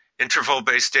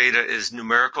 Interval-based data is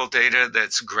numerical data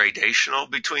that's gradational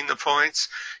between the points.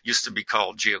 Used to be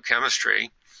called geochemistry,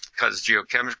 because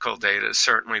geochemical data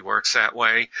certainly works that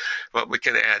way. But we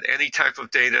can add any type of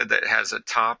data that has a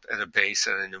top and a base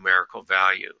and a numerical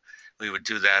value. We would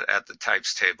do that at the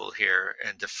types table here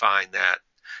and define that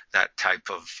type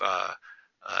of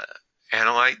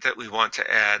analyte that we want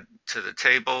to add to the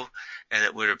table, and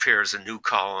it would appear as a new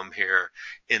column here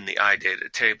in the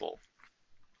iData table.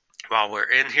 While we're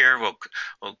in here, we'll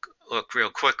look real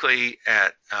quickly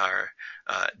at our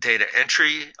data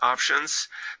entry options.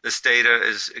 This data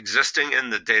is existing in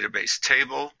the database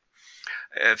table.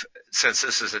 Since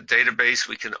this is a database,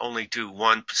 we can only do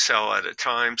one cell at a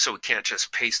time, so we can't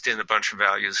just paste in a bunch of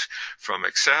values from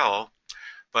Excel.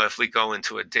 But if we go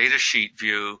into a data sheet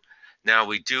view, now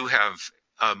we do have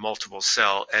a multiple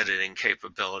cell editing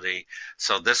capability.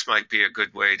 So this might be a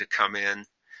good way to come in,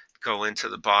 go into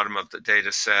the bottom of the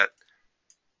data set.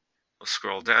 We'll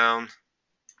scroll down.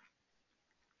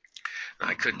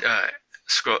 I could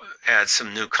add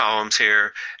some new columns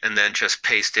here and then just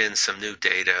paste in some new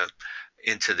data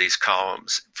into these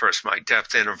columns. First my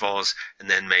depth intervals and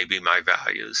then maybe my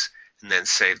values, and then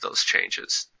save those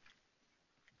changes.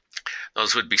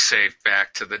 Those would be saved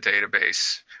back to the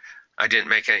database. I didn't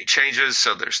make any changes,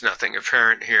 so there's nothing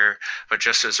apparent here, but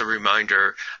just as a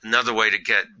reminder, another way to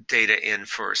get data in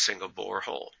for a single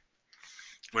borehole.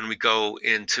 When we go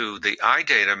into the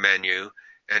iData menu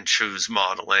and choose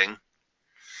modeling,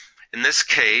 in this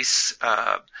case,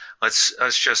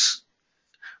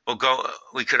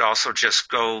 we could also just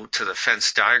go to the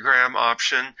fence diagram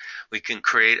option. We can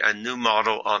create a new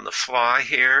model on the fly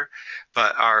here,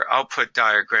 but our output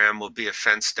diagram will be a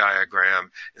fence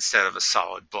diagram instead of a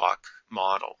solid block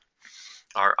model.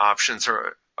 Our options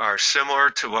are similar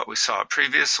to what we saw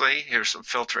previously. Here's some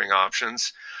filtering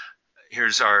options.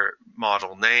 Here's our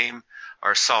model name,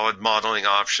 our solid modeling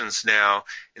options now.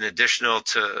 In addition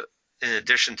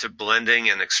to blending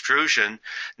and extrusion,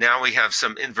 now we have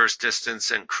some inverse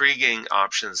distance and kriging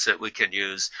options that we can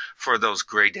use for those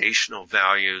gradational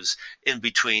values in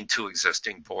between two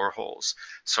existing boreholes.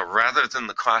 So rather than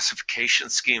the classification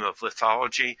scheme of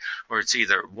lithology, where it's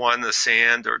either 1 a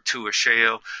sand or 2 a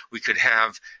shale, we could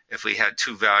have, if we had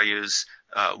two values,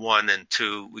 1 and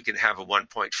 2, we can have a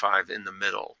 1.5 in the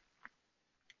middle.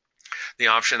 The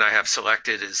option I have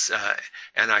selected is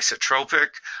anisotropic,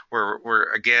 where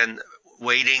we're again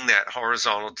weighting that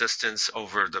horizontal distance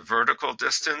over the vertical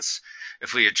distance.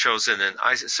 If we had chosen an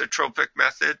isotropic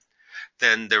method,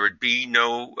 then there would be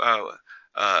no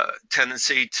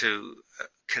tendency to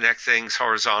connect things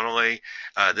horizontally.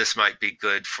 This might be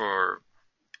good for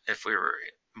if we were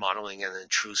modeling an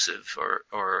intrusive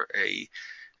or a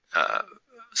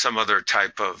some other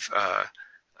type of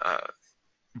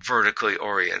vertically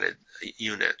oriented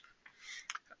unit.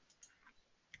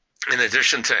 In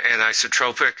addition to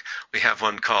anisotropic, we have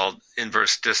one called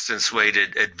inverse distance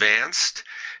weighted advanced.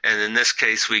 And in this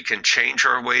case, we can change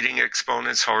our weighting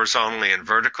exponents horizontally and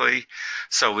vertically.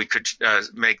 So we could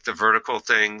make the vertical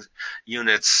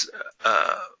units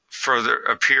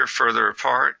appear further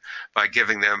apart by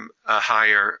giving them a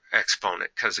higher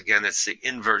exponent, because again, it's the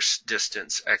inverse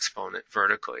distance exponent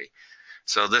vertically.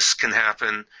 So this can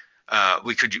happen.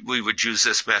 We would use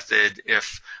this method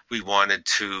if we wanted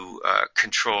to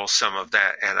control some of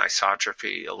that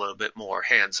anisotropy a little bit more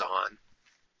hands-on.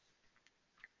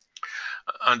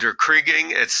 Under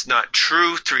kriging, it's not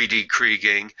true 3D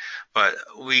kriging, but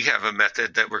we have a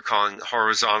method that we're calling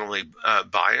horizontally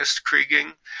biased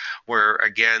kriging, where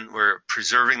again, we're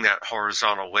preserving that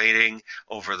horizontal weighting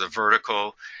over the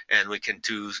vertical, and we can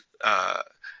do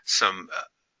some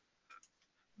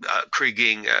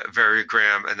kriging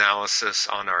variogram analysis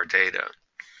on our data.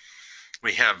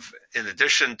 We have, in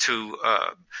addition to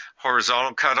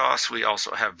horizontal cutoffs, we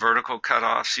also have vertical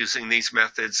cutoffs using these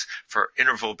methods for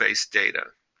interval-based data.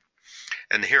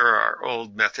 And here are our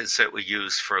old methods that we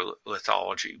use for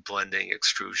lithology, blending,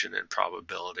 extrusion, and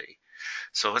probability.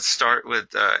 So let's start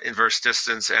with inverse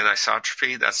distance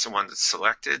anisotropy. That's the one that's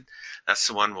selected. That's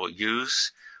the one we'll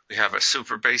use. We have a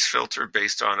super base filter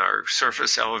based on our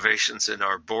surface elevations in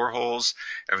our boreholes.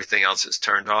 Everything else is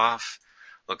turned off.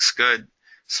 Looks good.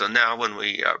 So now when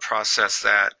we process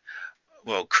that,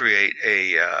 we'll create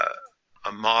a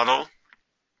model.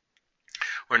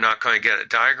 We're not going to get a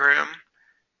diagram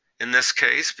in this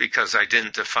case because I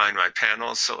didn't define my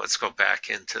panels, so let's go back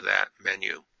into that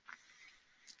menu.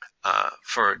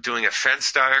 For doing a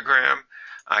fence diagram,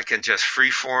 I can just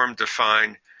freeform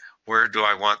define where do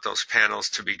I want those panels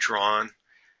to be drawn.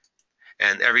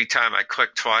 And every time I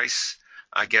click twice,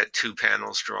 I get 2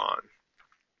 panels drawn.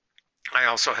 I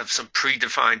also have some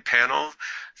predefined panel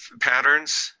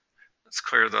patterns. Let's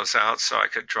clear those out so I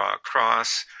could draw a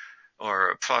cross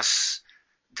or a plus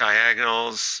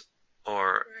diagonals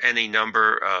or any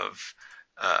number of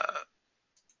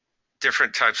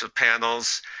different types of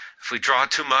panels. If we draw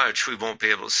too much, we won't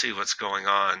be able to see what's going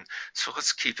on. So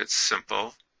let's keep it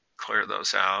simple, clear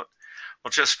those out. We'll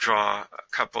just draw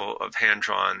a couple of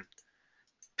hand-drawn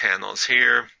panels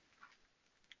here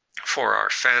for our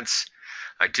fence.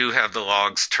 I do have the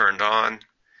logs turned on,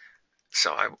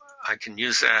 so I can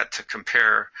use that to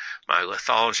compare my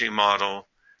lithology model.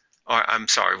 Or I'm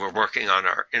sorry, we're working on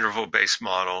our interval-based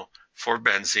model for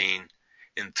benzene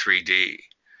in 3D.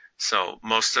 So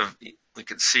we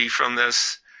can see from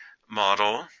this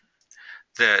model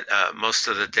that most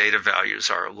of the data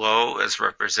values are low as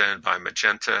represented by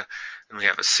magenta, and we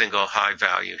have a single high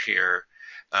value here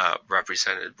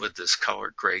represented with this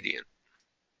colored gradient.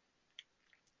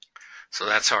 So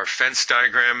that's our fence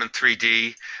diagram in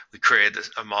 3D. We created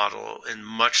a model in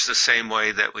much the same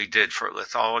way that we did for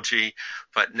lithology,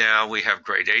 but now we have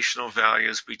gradational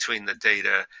values between the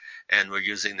data, and we're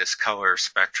using this color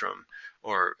spectrum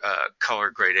or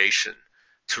color gradation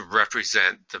to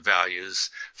represent the values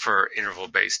for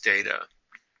interval-based data.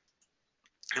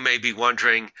 You may be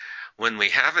wondering, when we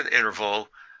have an interval,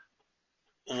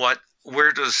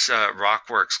 where does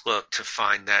RockWorks look to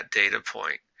find that data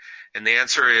point? And the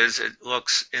answer is it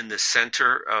looks in the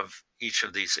center of each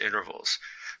of these intervals.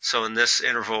 So in this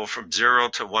interval from 0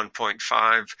 to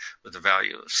 1.5 with a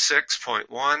value of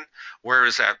 6.1, where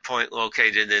is that point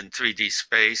located in 3D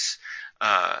space?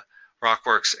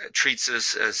 RockWorks treats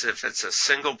this as if it's a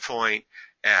single point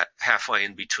at halfway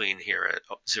in between here at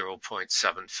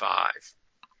 0.75.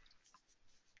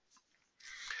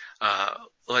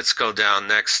 Let's go down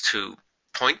next to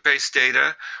point-based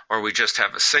data, where we just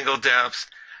have a single depth.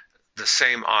 The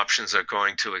same options are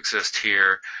going to exist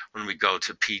here when we go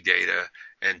to P data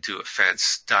and do a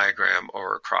fence diagram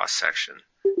or a cross section.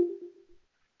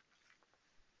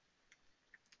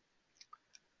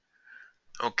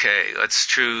 Okay, let's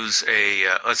choose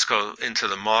let's go into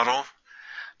the model,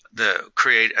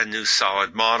 create a new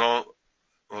solid model.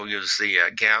 We'll use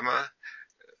the gamma.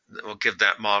 We'll give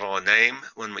that model a name.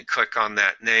 When we click on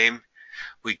that name,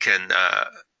 we can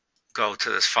go to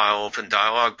this File Open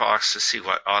dialog box to see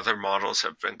what other models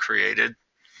have been created.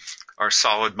 Our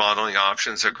solid modeling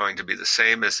options are going to be the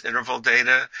same as interval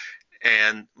data,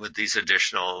 and with these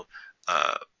additional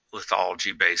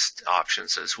lithology-based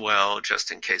options as well,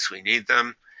 just in case we need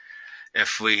them.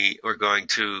 If we are going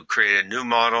to create a new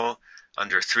model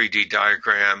under 3D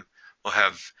diagram, we'll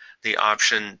have the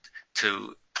option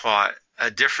to plot a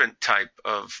different type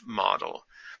of model.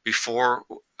 Before,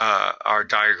 our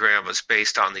diagram was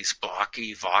based on these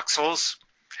blocky voxels.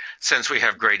 Since we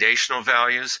have gradational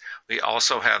values, we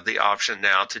also have the option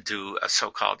now to do a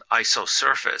so-called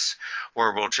isosurface,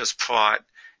 where we'll just plot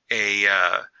a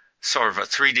sort of a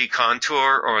 3D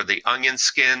contour or the onion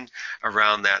skin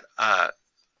around that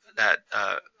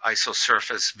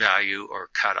isosurface value or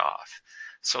cutoff.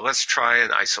 So let's try an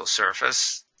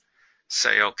isosurface.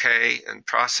 Say OK and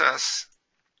process.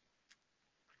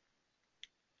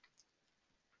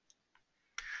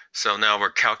 So now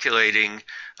we're calculating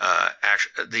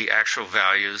the actual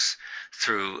values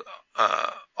through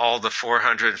all the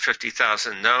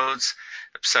 450,000 nodes,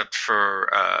 except for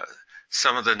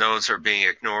some of the nodes are being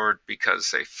ignored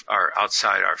because they are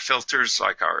outside our filters,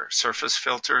 like our surface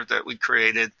filter that we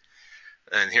created.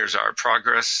 And here's our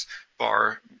progress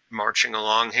bar marching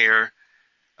along here.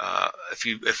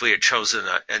 If we had chosen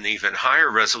an even higher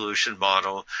resolution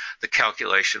model, the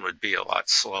calculation would be a lot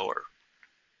slower.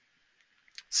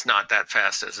 It's not that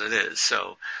fast as it is.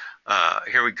 So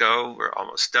here we go. We're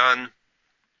almost done.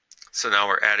 So now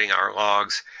we're adding our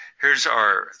logs. Here's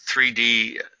our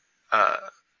 3D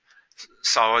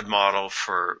solid model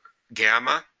for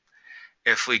gamma.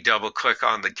 If we double click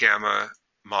on the gamma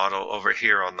model over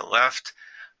here on the left,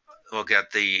 we'll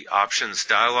get the options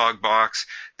dialog box.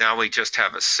 Now we just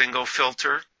have a single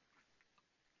filter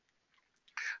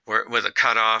with a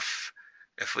cutoff.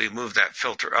 If we move that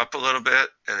filter up a little bit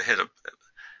and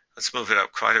let's move it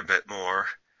up quite a bit more.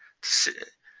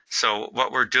 So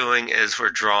what we're doing is we're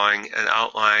drawing an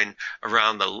outline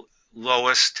around the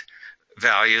lowest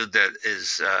value that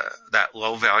is that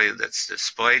low value that's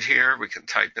displayed here. We can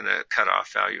type in a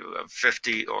cutoff value of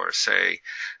 50 or say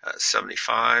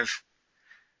 75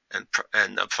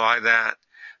 and apply that.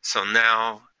 So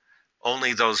now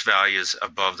only those values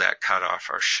above that cutoff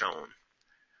are shown.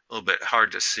 A little bit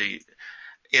hard to see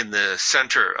in the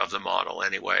center of the model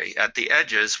anyway. At the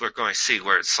edges, we're going to see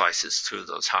where it slices through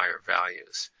those higher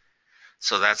values.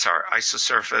 So that's our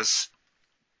isosurface.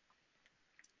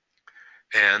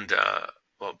 And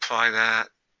we'll apply that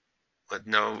with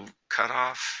no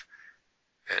cutoff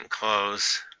and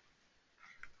close.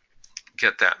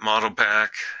 Get that model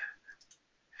back.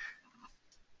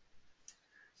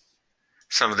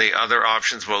 Some of the other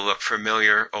options will look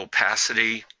familiar.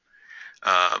 Opacity.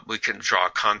 We can draw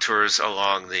contours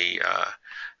along the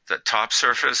top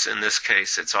surface. In this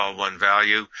case, it's all one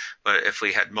value, but if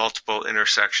we had multiple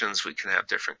intersections, we can have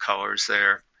different colors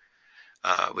there.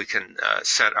 We can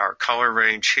set our color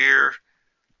range here,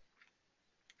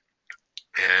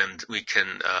 and we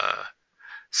can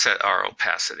set our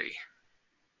opacity.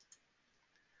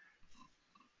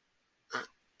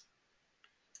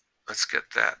 Let's get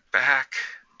that back.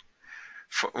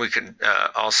 We can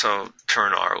also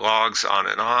turn our logs on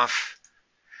and off.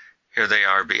 Here they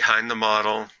are behind the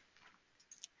model.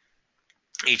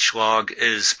 Each log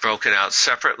is broken out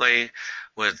separately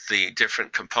with the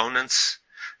different components.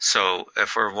 So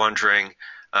if we're wondering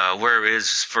where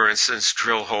is, for instance,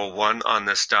 drill hole 1 on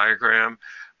this diagram,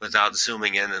 without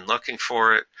zooming in and looking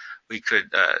for it, we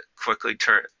could quickly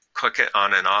click it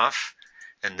on and off,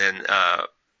 and then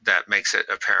that makes it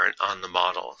apparent on the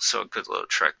model. So a good little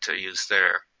trick to use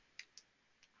there.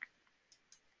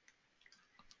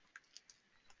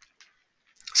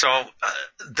 So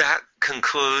that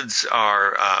concludes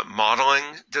our modeling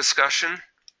discussion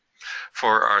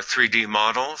for our 3D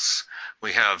models.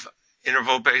 We have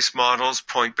interval-based models,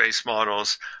 point-based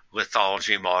models,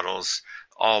 lithology models,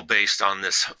 all based on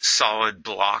this solid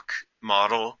block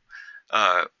model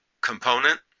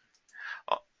component.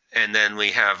 And then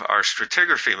we have our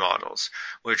stratigraphy models,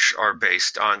 which are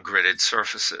based on gridded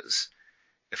surfaces.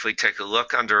 If we take a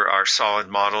look under our solid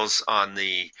models on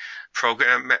the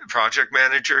project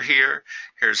manager here,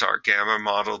 here's our gamma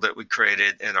model that we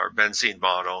created, and our benzene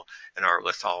model, and our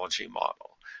lithology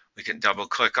model. We can double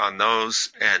click on those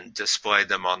and display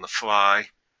them on the fly,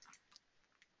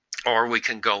 or we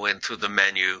can go in through the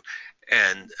menu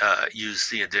and use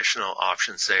the additional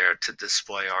options there to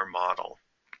display our model.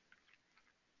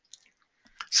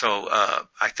 So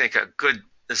I think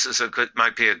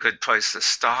might be a good place to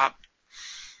stop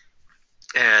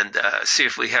and see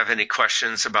if we have any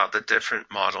questions about the different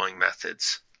modeling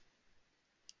methods.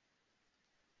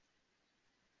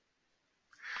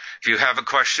 If you have a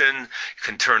question, you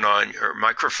can turn on your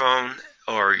microphone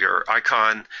or your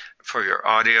icon for your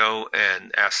audio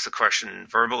and ask the question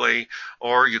verbally,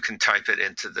 or you can type it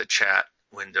into the chat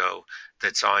window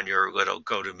that's on your little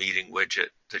GoToMeeting widget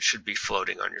that should be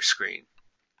floating on your screen.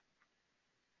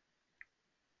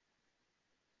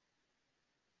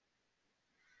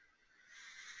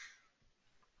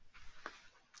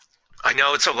 I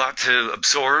know it's a lot to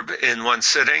absorb in one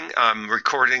sitting. I'm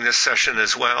recording this session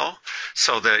as well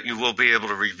so that you will be able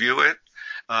to review it.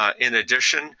 In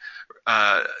addition,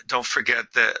 don't forget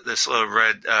that this little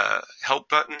red help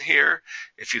button here.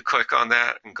 If you click on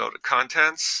that and go to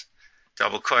contents,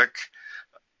 double click,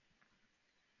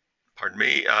 pardon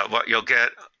me, what you'll get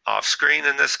off screen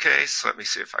in this case, let me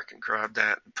see if I can grab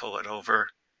that and pull it over.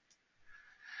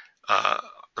 The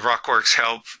RockWorks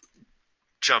help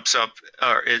jumps up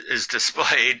or is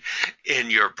displayed in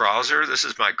your browser. This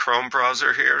is my Chrome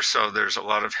browser here, so there's a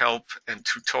lot of help and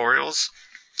tutorials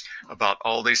about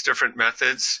all these different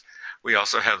methods. We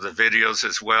also have the videos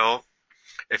as well.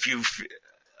 If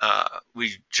we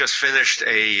just finished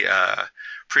a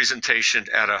presentation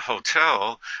at a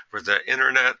hotel where the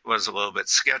internet was a little bit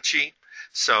sketchy.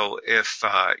 So if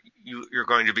you're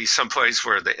going to be someplace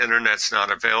where the internet's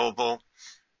not available,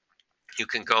 you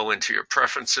can go into your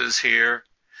preferences here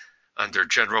under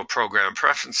General Program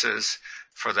Preferences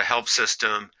for the help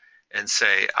system and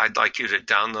say, I'd like you to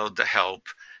download the help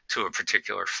to a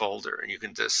particular folder. And you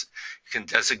can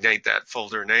designate that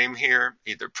folder name here,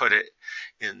 either put it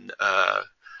in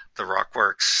the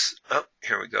RockWorks,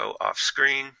 here we go, off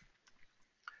screen.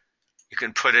 You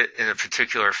can put it in a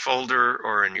particular folder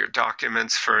or in your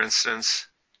documents, for instance,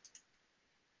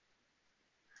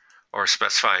 or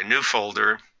specify a new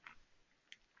folder.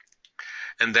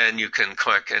 And then you can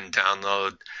click and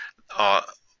download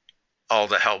all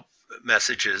the help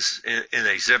messages in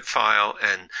a zip file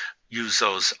and use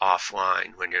those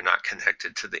offline when you're not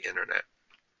connected to the internet.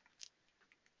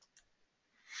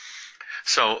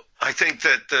 So I think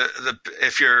that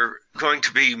if you're going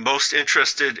to be most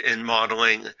interested in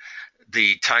modeling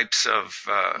the types of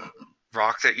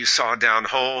rock that you saw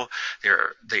downhole,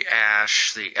 the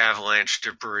ash, the avalanche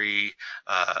debris,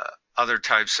 other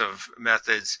types of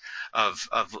methods of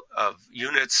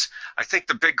units. I think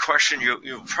the big question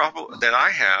that I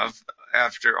have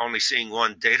after only seeing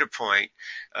one data point,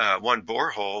 one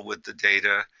borehole with the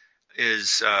data,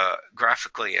 is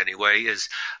graphically anyway, is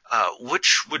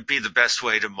which would be the best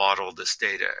way to model this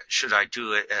data? Should I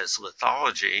do it as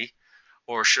lithology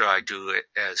or should I do it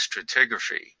as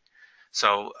stratigraphy?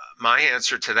 So my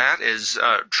answer to that is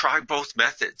try both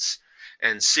methods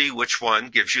and see which one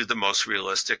gives you the most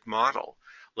realistic model.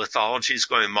 Lithology is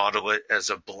going to model it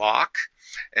as a block,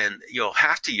 and you'll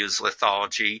have to use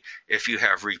lithology if you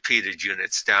have repeated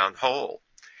units downhole.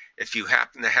 If you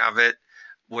happen to have it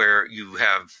where you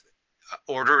have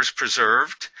orders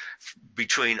preserved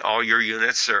between all your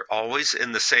units, they're always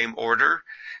in the same order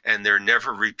and they're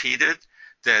never repeated,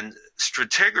 then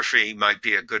stratigraphy might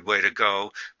be a good way to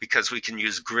go because we can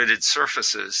use gridded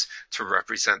surfaces to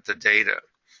represent the data.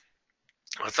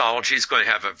 Lithology is going to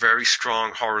have a very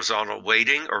strong horizontal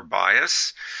weighting or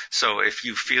bias. So if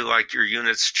you feel like your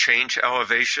units change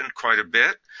elevation quite a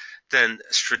bit, then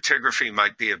stratigraphy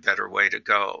might be a better way to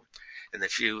go. And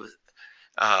if you,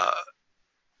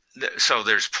 so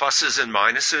there's pluses and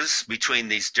minuses between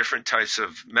these different types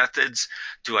of methods.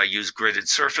 Do I use gridded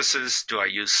surfaces? Do I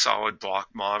use solid block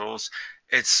models?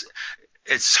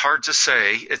 It's hard to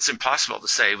say. It's impossible to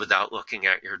say without looking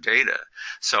at your data.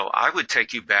 So I would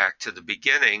take you back to the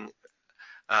beginning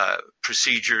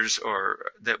procedures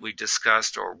that we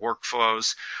discussed or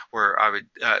workflows where I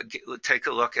would take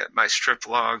a look at my strip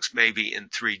logs maybe in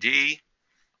 3D.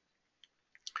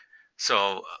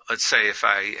 So let's say if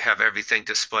I have everything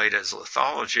displayed as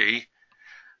lithology,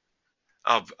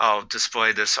 I'll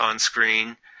display this on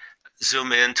screen,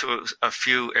 zoom into a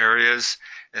few areas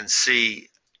and see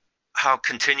how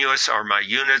continuous are my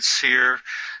units here?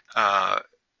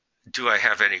 Do I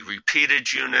have any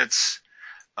repeated units?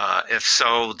 If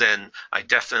so, then I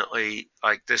definitely,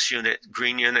 like this unit,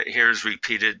 green unit here is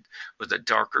repeated with a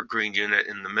darker green unit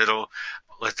in the middle.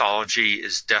 Lithology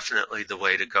is definitely the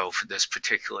way to go for this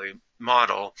particular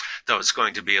model, though it's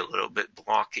going to be a little bit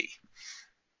blocky.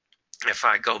 If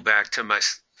I go back to my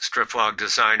strip log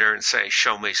designer and say,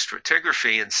 show me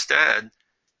stratigraphy instead,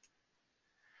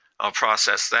 I'll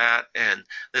process that, and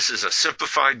this is a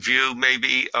simplified view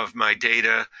maybe of my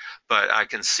data, but I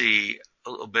can see a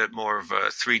little bit more of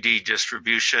a 3D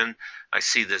distribution. I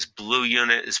see this blue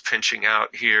unit is pinching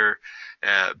out here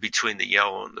between the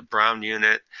yellow and the brown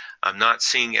unit. I'm not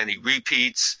seeing any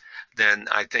repeats. Then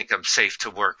I think I'm safe to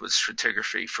work with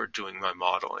stratigraphy for doing my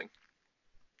modeling.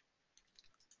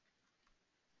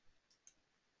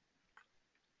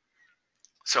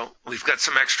 So we've got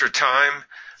some extra time.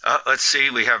 Let's see,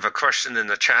 we have a question in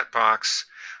the chat box.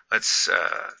 It's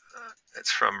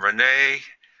from Renee.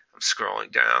 I'm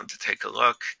scrolling down to take a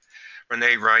look.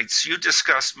 Renee writes, you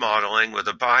discussed modeling with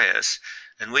a bias,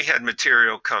 and we had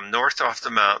material come north off the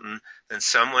mountain, then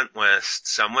some went west,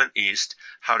 some went east.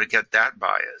 How to get that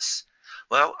bias?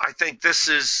 Well, I think this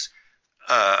is,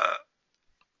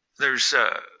 there's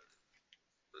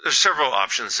several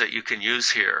options that you can use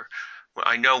here.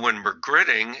 I know when we're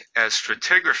gridding as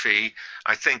stratigraphy,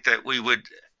 I think that we would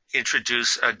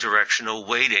introduce a directional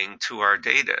weighting to our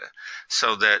data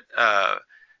so that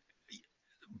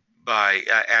by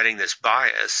adding this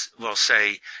bias, we'll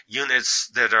say units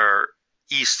that are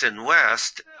east and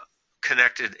west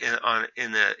connected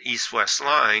in the east-west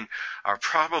line are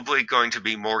probably going to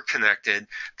be more connected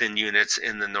than units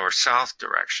in the north-south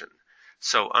direction.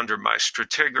 So under my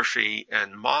stratigraphy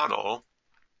and model,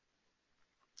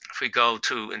 if we go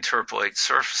to interpolate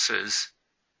surfaces,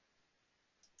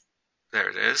 there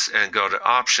it is, and go to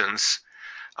options,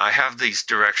 I have these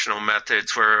directional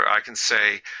methods where I can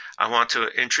say I want to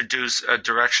introduce a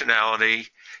directionality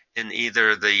in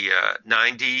either the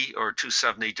 90 or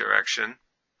 270 direction.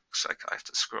 Looks like I have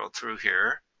to scroll through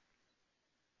here.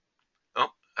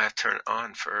 Oh, I have to turn it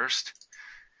on first.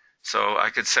 So I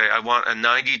could say I want a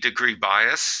 90-degree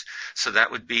bias, so that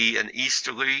would be an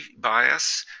easterly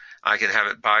bias. I can have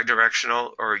it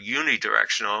bidirectional or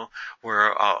unidirectional,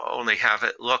 where I'll only have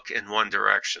it look in one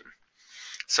direction.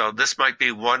 So this might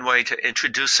be one way to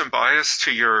introduce some bias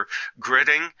to your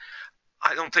gridding.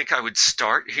 I don't think I would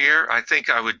start here. I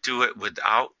think I would do it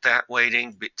without that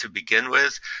weighting to begin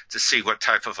with to see what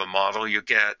type of a model you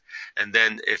get. And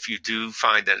then if you do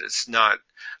find that it's not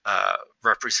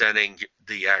representing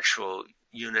the actual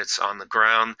units on the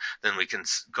ground, then we can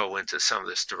go into some of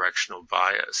this directional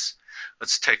bias.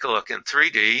 Let's take a look in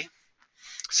 3D,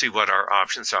 see what our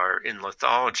options are in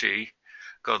lithology.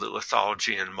 Go to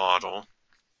lithology and model.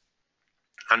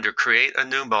 Under create a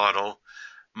new model,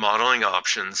 modeling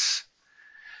options.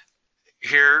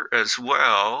 Here as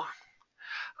well,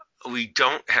 we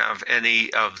don't have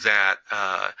any of that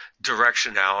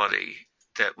directionality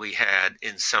that we had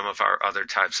in some of our other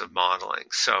types of modeling.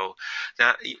 So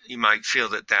that you might feel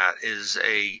that that is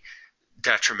a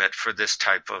detriment for this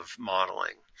type of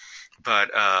modeling.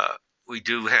 But we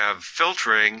do have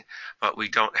filtering, but we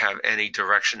don't have any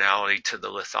directionality to the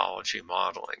lithology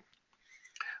modeling.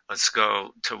 Let's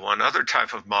go to one other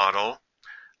type of model,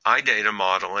 iData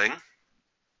modeling,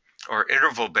 or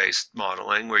interval-based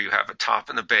modeling, where you have a top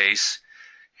and a base.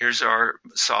 Here's our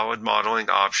solid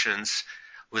modeling options.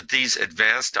 With these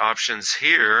advanced options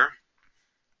here,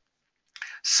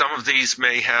 some of these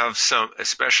may have some,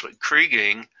 especially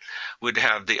kriging, would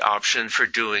have the option for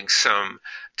doing some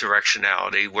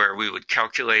directionality where we would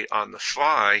calculate on the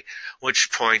fly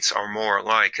which points are more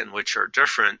alike and which are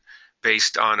different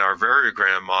based on our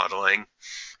variogram modeling.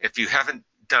 If you haven't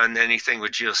done anything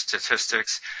with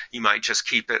geostatistics, you might just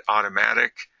keep it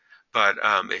automatic. But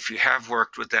if you have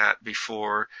worked with that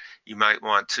before, you might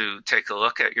want to take a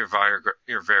look at your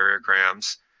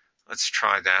variograms. Let's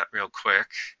try that real quick.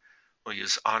 We'll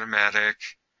use automatic.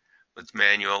 With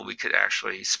manual, we could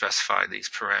actually specify these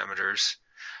parameters,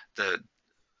 the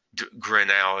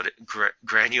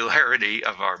granularity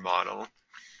of our model.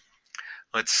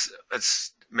 Let's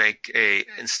make a,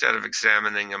 instead of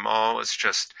examining them all, let's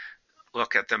just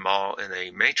look at them all in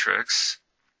a matrix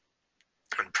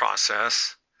and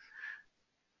process.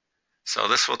 So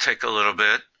this will take a little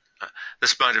bit.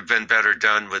 This might have been better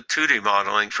done with 2D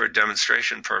modeling for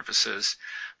demonstration purposes,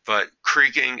 but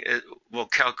kriging will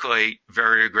calculate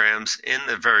variograms in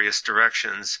the various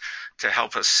directions to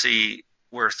help us see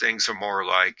where things are more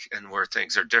alike and where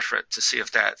things are different, to see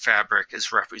if that fabric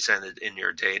is represented in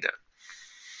your data.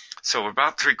 So we're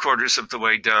about 3/4 of the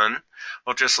way done.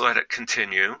 We'll just let it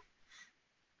continue.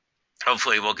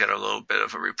 Hopefully we'll get a little bit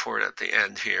of a report at the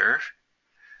end here.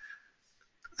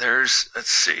 There's, let's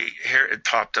see, here it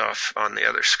popped off on the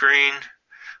other screen.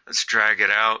 Let's drag it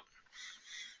out.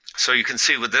 So you can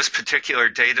see with this particular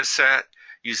data set,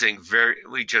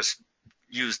 we just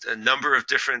used a number of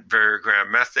different variogram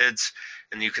methods,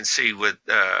 and you can see with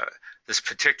this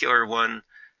particular one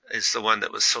is the one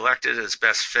that was selected as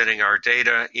best fitting our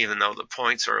data. Even though the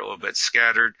points are a little bit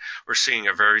scattered, we're seeing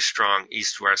a very strong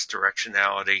east-west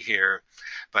directionality here.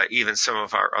 But even some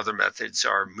of our other methods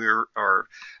are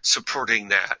supporting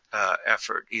that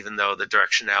effort, even though the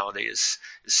directionality is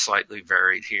slightly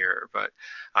varied here. But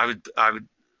I would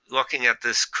looking at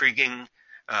this kriging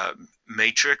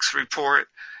matrix report,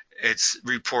 it's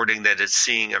reporting that it's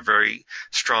seeing a very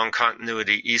strong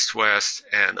continuity east-west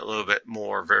and a little bit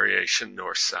more variation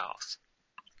north-south.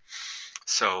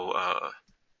 So,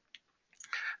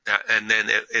 and then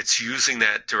it's using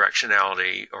that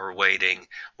directionality or weighting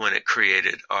when it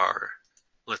created our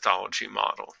lithology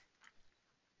model.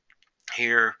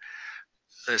 Here,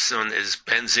 this one is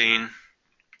benzene.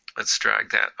 Let's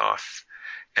drag that off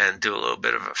and do a little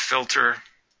bit of a filter.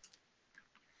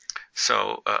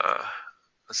 So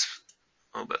let's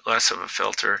a little bit less of a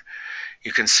filter.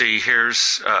 You can see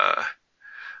here's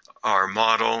our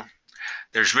model.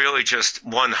 There's really just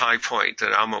one high point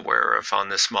that I'm aware of on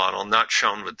this model, not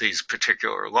shown with these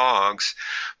particular logs,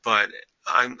 but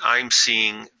I'm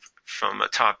seeing from a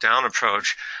top-down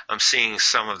approach, I'm seeing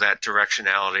some of that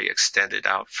directionality extended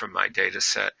out from my data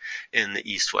set in the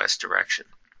east-west direction.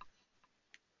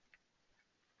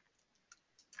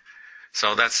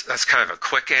 So that's kind of a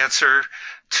quick answer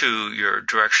to your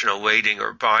directional weighting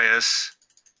or bias,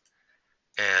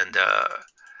 and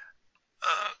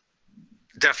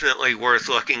definitely worth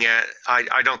looking at.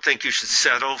 I don't think you should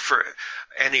settle for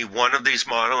any one of these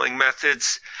modeling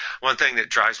methods. One thing that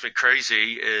drives me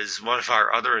crazy is one of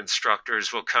our other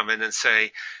instructors will come in and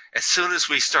say, as soon as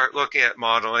we start looking at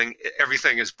modeling,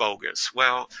 everything is bogus.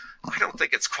 Well, I don't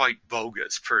think it's quite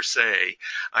bogus per se.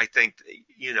 I think,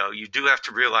 you do have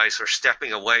to realize we're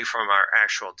stepping away from our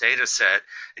actual data set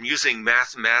and using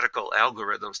mathematical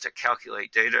algorithms to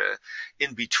calculate data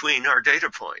in between our data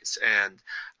points. And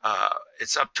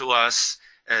it's up to us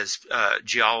as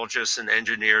geologists and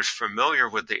engineers familiar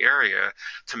with the area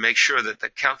to make sure that the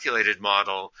calculated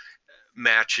model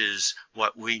matches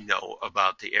what we know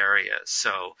about the area.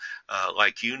 So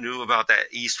like you knew about that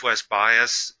east-west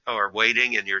bias or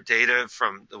weighting in your data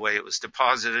from the way it was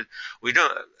deposited,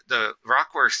 the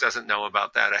RockWorks doesn't know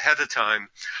about that ahead of time,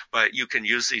 but you can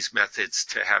use these methods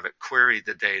to have it query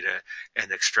the data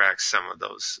and extract some of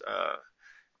those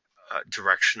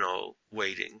directional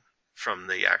weighting from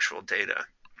the actual data.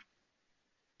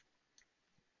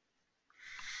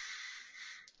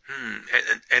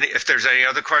 And if there's any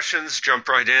other questions, jump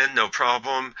right in, no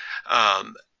problem.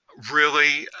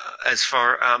 Really, as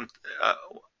far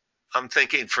I'm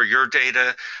thinking for your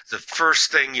data, the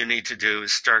first thing you need to do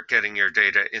is start getting your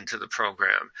data into the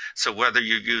program. So whether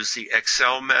you use the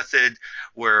Excel method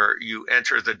where you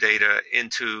enter the data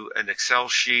into an Excel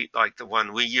sheet like the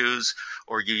one we use,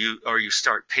 or you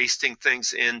start pasting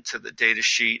things into the data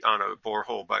sheet on a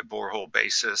borehole by borehole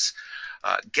basis,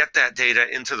 get that data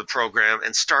into the program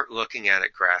and start looking at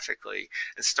it graphically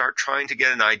and start trying to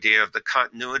get an idea of the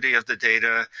continuity of the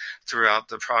data throughout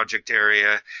the project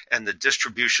area and the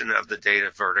distribution of the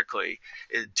data vertically.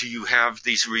 Do you have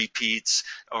these repeats,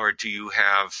 or do you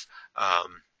have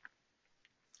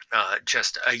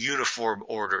just a uniform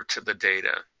order to the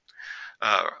data?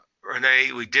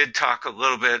 Renee, we did talk a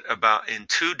little bit about in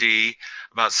 2D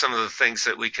about some of the things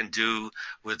that we can do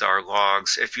with our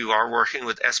logs. If you are working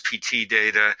with SPT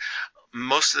data,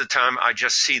 most of the time I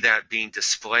just see that being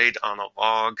displayed on a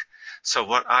log. So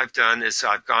what I've done is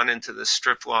I've gone into the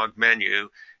strip log menu,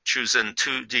 chosen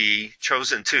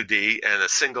 2D and a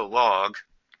single log.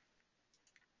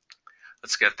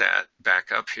 Let's get that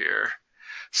back up here.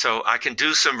 So I can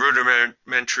do some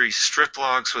rudimentary strip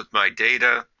logs with my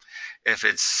data. If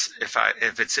it's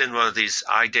in one of these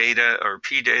iData or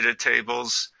pData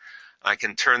tables, I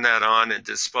can turn that on and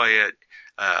display it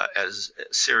as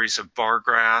a series of bar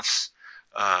graphs.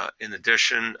 In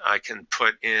addition, I can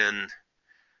put in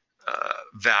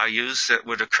values that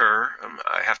would occur.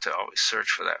 I have to always search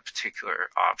for that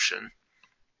particular option.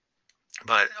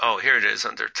 But, here it is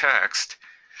under text.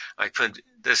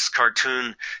 This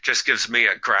cartoon just gives me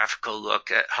a graphical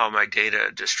look at how my data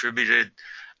are distributed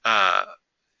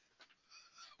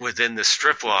within the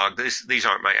strip log. These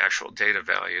aren't my actual data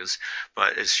values,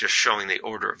 but it's just showing the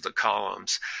order of the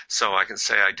columns. So I can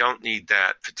say I don't need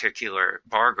that particular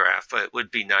bar graph, but it would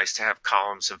be nice to have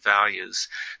columns of values.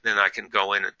 Then I can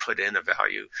go in and put in a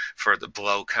value for the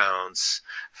blow counts,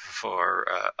 for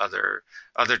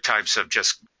other types of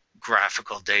just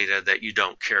graphical data that you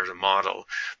don't care to model,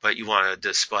 but you want to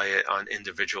display it on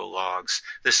individual logs.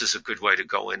 This is a good way to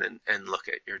go in and look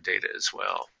at your data as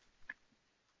well.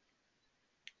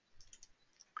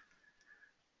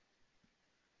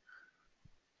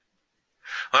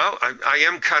 Well, I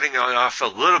am cutting it off a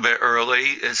little bit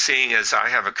early, seeing as I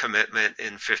have a commitment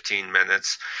in 15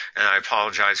 minutes, and I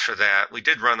apologize for that. We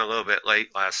did run a little bit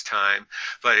late last time,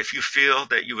 but if you feel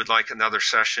that you would like another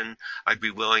session, I'd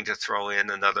be willing to throw in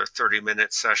another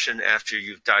 30-minute session after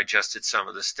you've digested some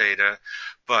of this data.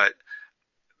 But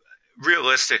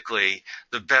realistically,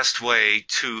 the best way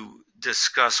to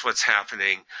discuss what's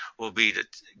happening will be to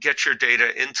get your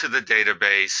data into the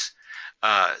database,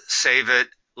 save it,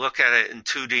 look at it in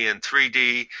 2D and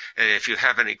 3D. And if you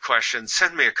have any questions,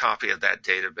 send me a copy of that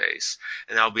database,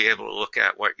 and I'll be able to look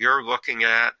at what you're looking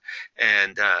at,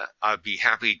 and I'll be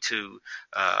happy to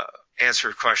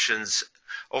answer questions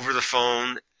over the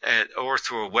phone or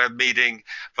through a web meeting.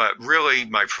 But really,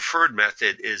 my preferred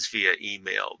method is via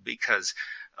email, because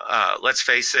let's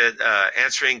face it,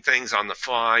 answering things on the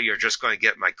fly, you're just going to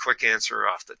get my quick answer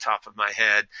off the top of my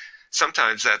head.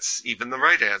 Sometimes that's even the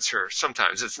right answer.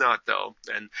 Sometimes it's not, though.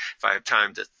 And if I have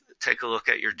time to take a look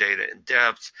at your data in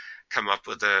depth, come up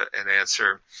with an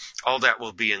answer, all that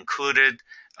will be included.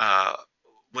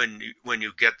 When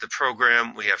you get the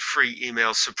program, we have free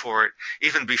email support.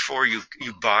 Even before you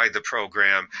buy the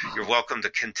program, you're welcome to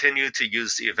continue to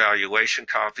use the evaluation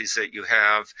copies that you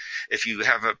have. If you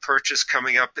have a purchase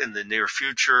coming up in the near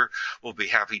future, we'll be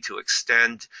happy to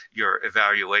extend your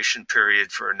evaluation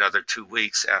period for another 2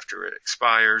 weeks after it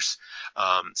expires,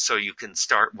 so you can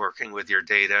start working with your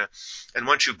data. And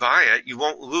once you buy it, you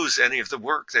won't lose any of the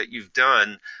work that you've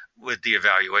done with the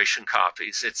evaluation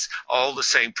copies. It's all the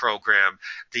same program.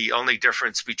 The only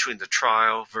difference between the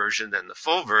trial version and the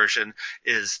full version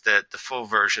is that the full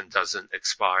version doesn't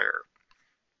expire.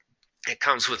 It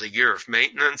comes with a year of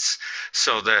maintenance,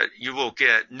 so that you will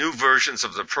get new versions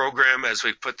of the program as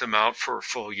we put them out for a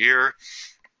full year.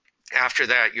 After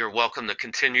that, you're welcome to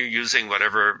continue using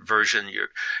whatever version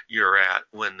you're at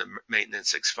when the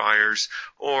maintenance expires.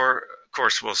 Or, of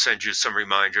course, we'll send you some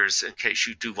reminders in case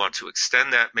you do want to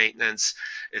extend that maintenance.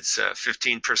 It's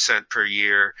 15% per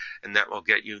year, and that will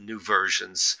get you new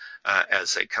versions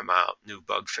as they come out, new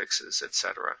bug fixes,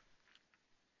 etc.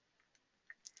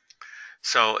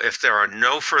 So if there are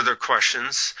no further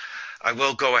questions, I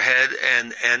will go ahead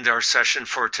and end our session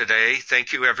for today.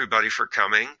 Thank you, everybody, for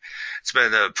coming. It's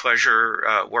been a pleasure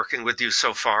working with you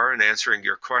so far and answering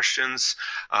your questions.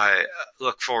 I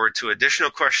look forward to additional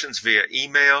questions via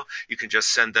email. You can just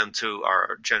send them to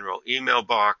our general email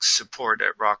box,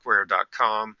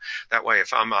 support@rockware.com. That way,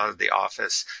 if I'm out of the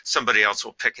office, somebody else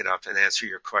will pick it up and answer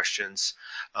your questions.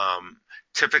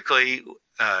 Typically,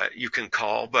 you can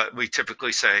call, but we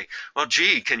typically say, well,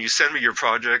 gee, can you send me your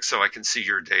project so I can see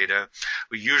your data?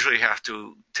 We usually have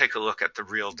to take a look at the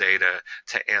real data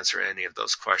to answer any of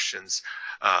those questions.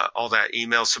 All that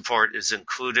email support is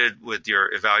included with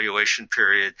your evaluation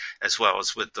period, as well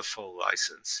as with the full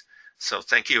license. So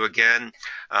thank you again.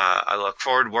 I look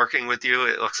forward to working with you.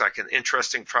 It looks like an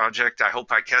interesting project. I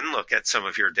hope I can look at some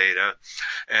of your data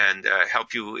and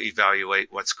help you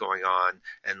evaluate what's going on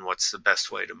and what's the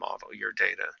best way to model your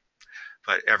data.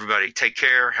 But everybody, take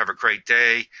care. Have a great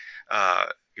day.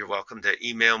 You're welcome to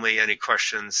email me any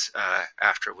questions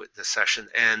after the session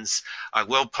ends. I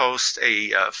will post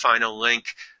a final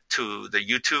link to the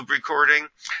YouTube recording.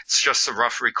 It's just a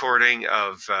rough recording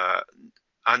of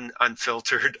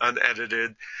unfiltered,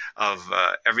 unedited, of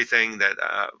everything that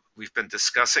we've been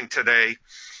discussing today,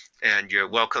 and you're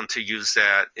welcome to use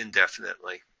that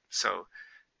indefinitely. So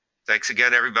thanks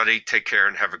again, everybody. Take care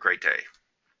and have a great day.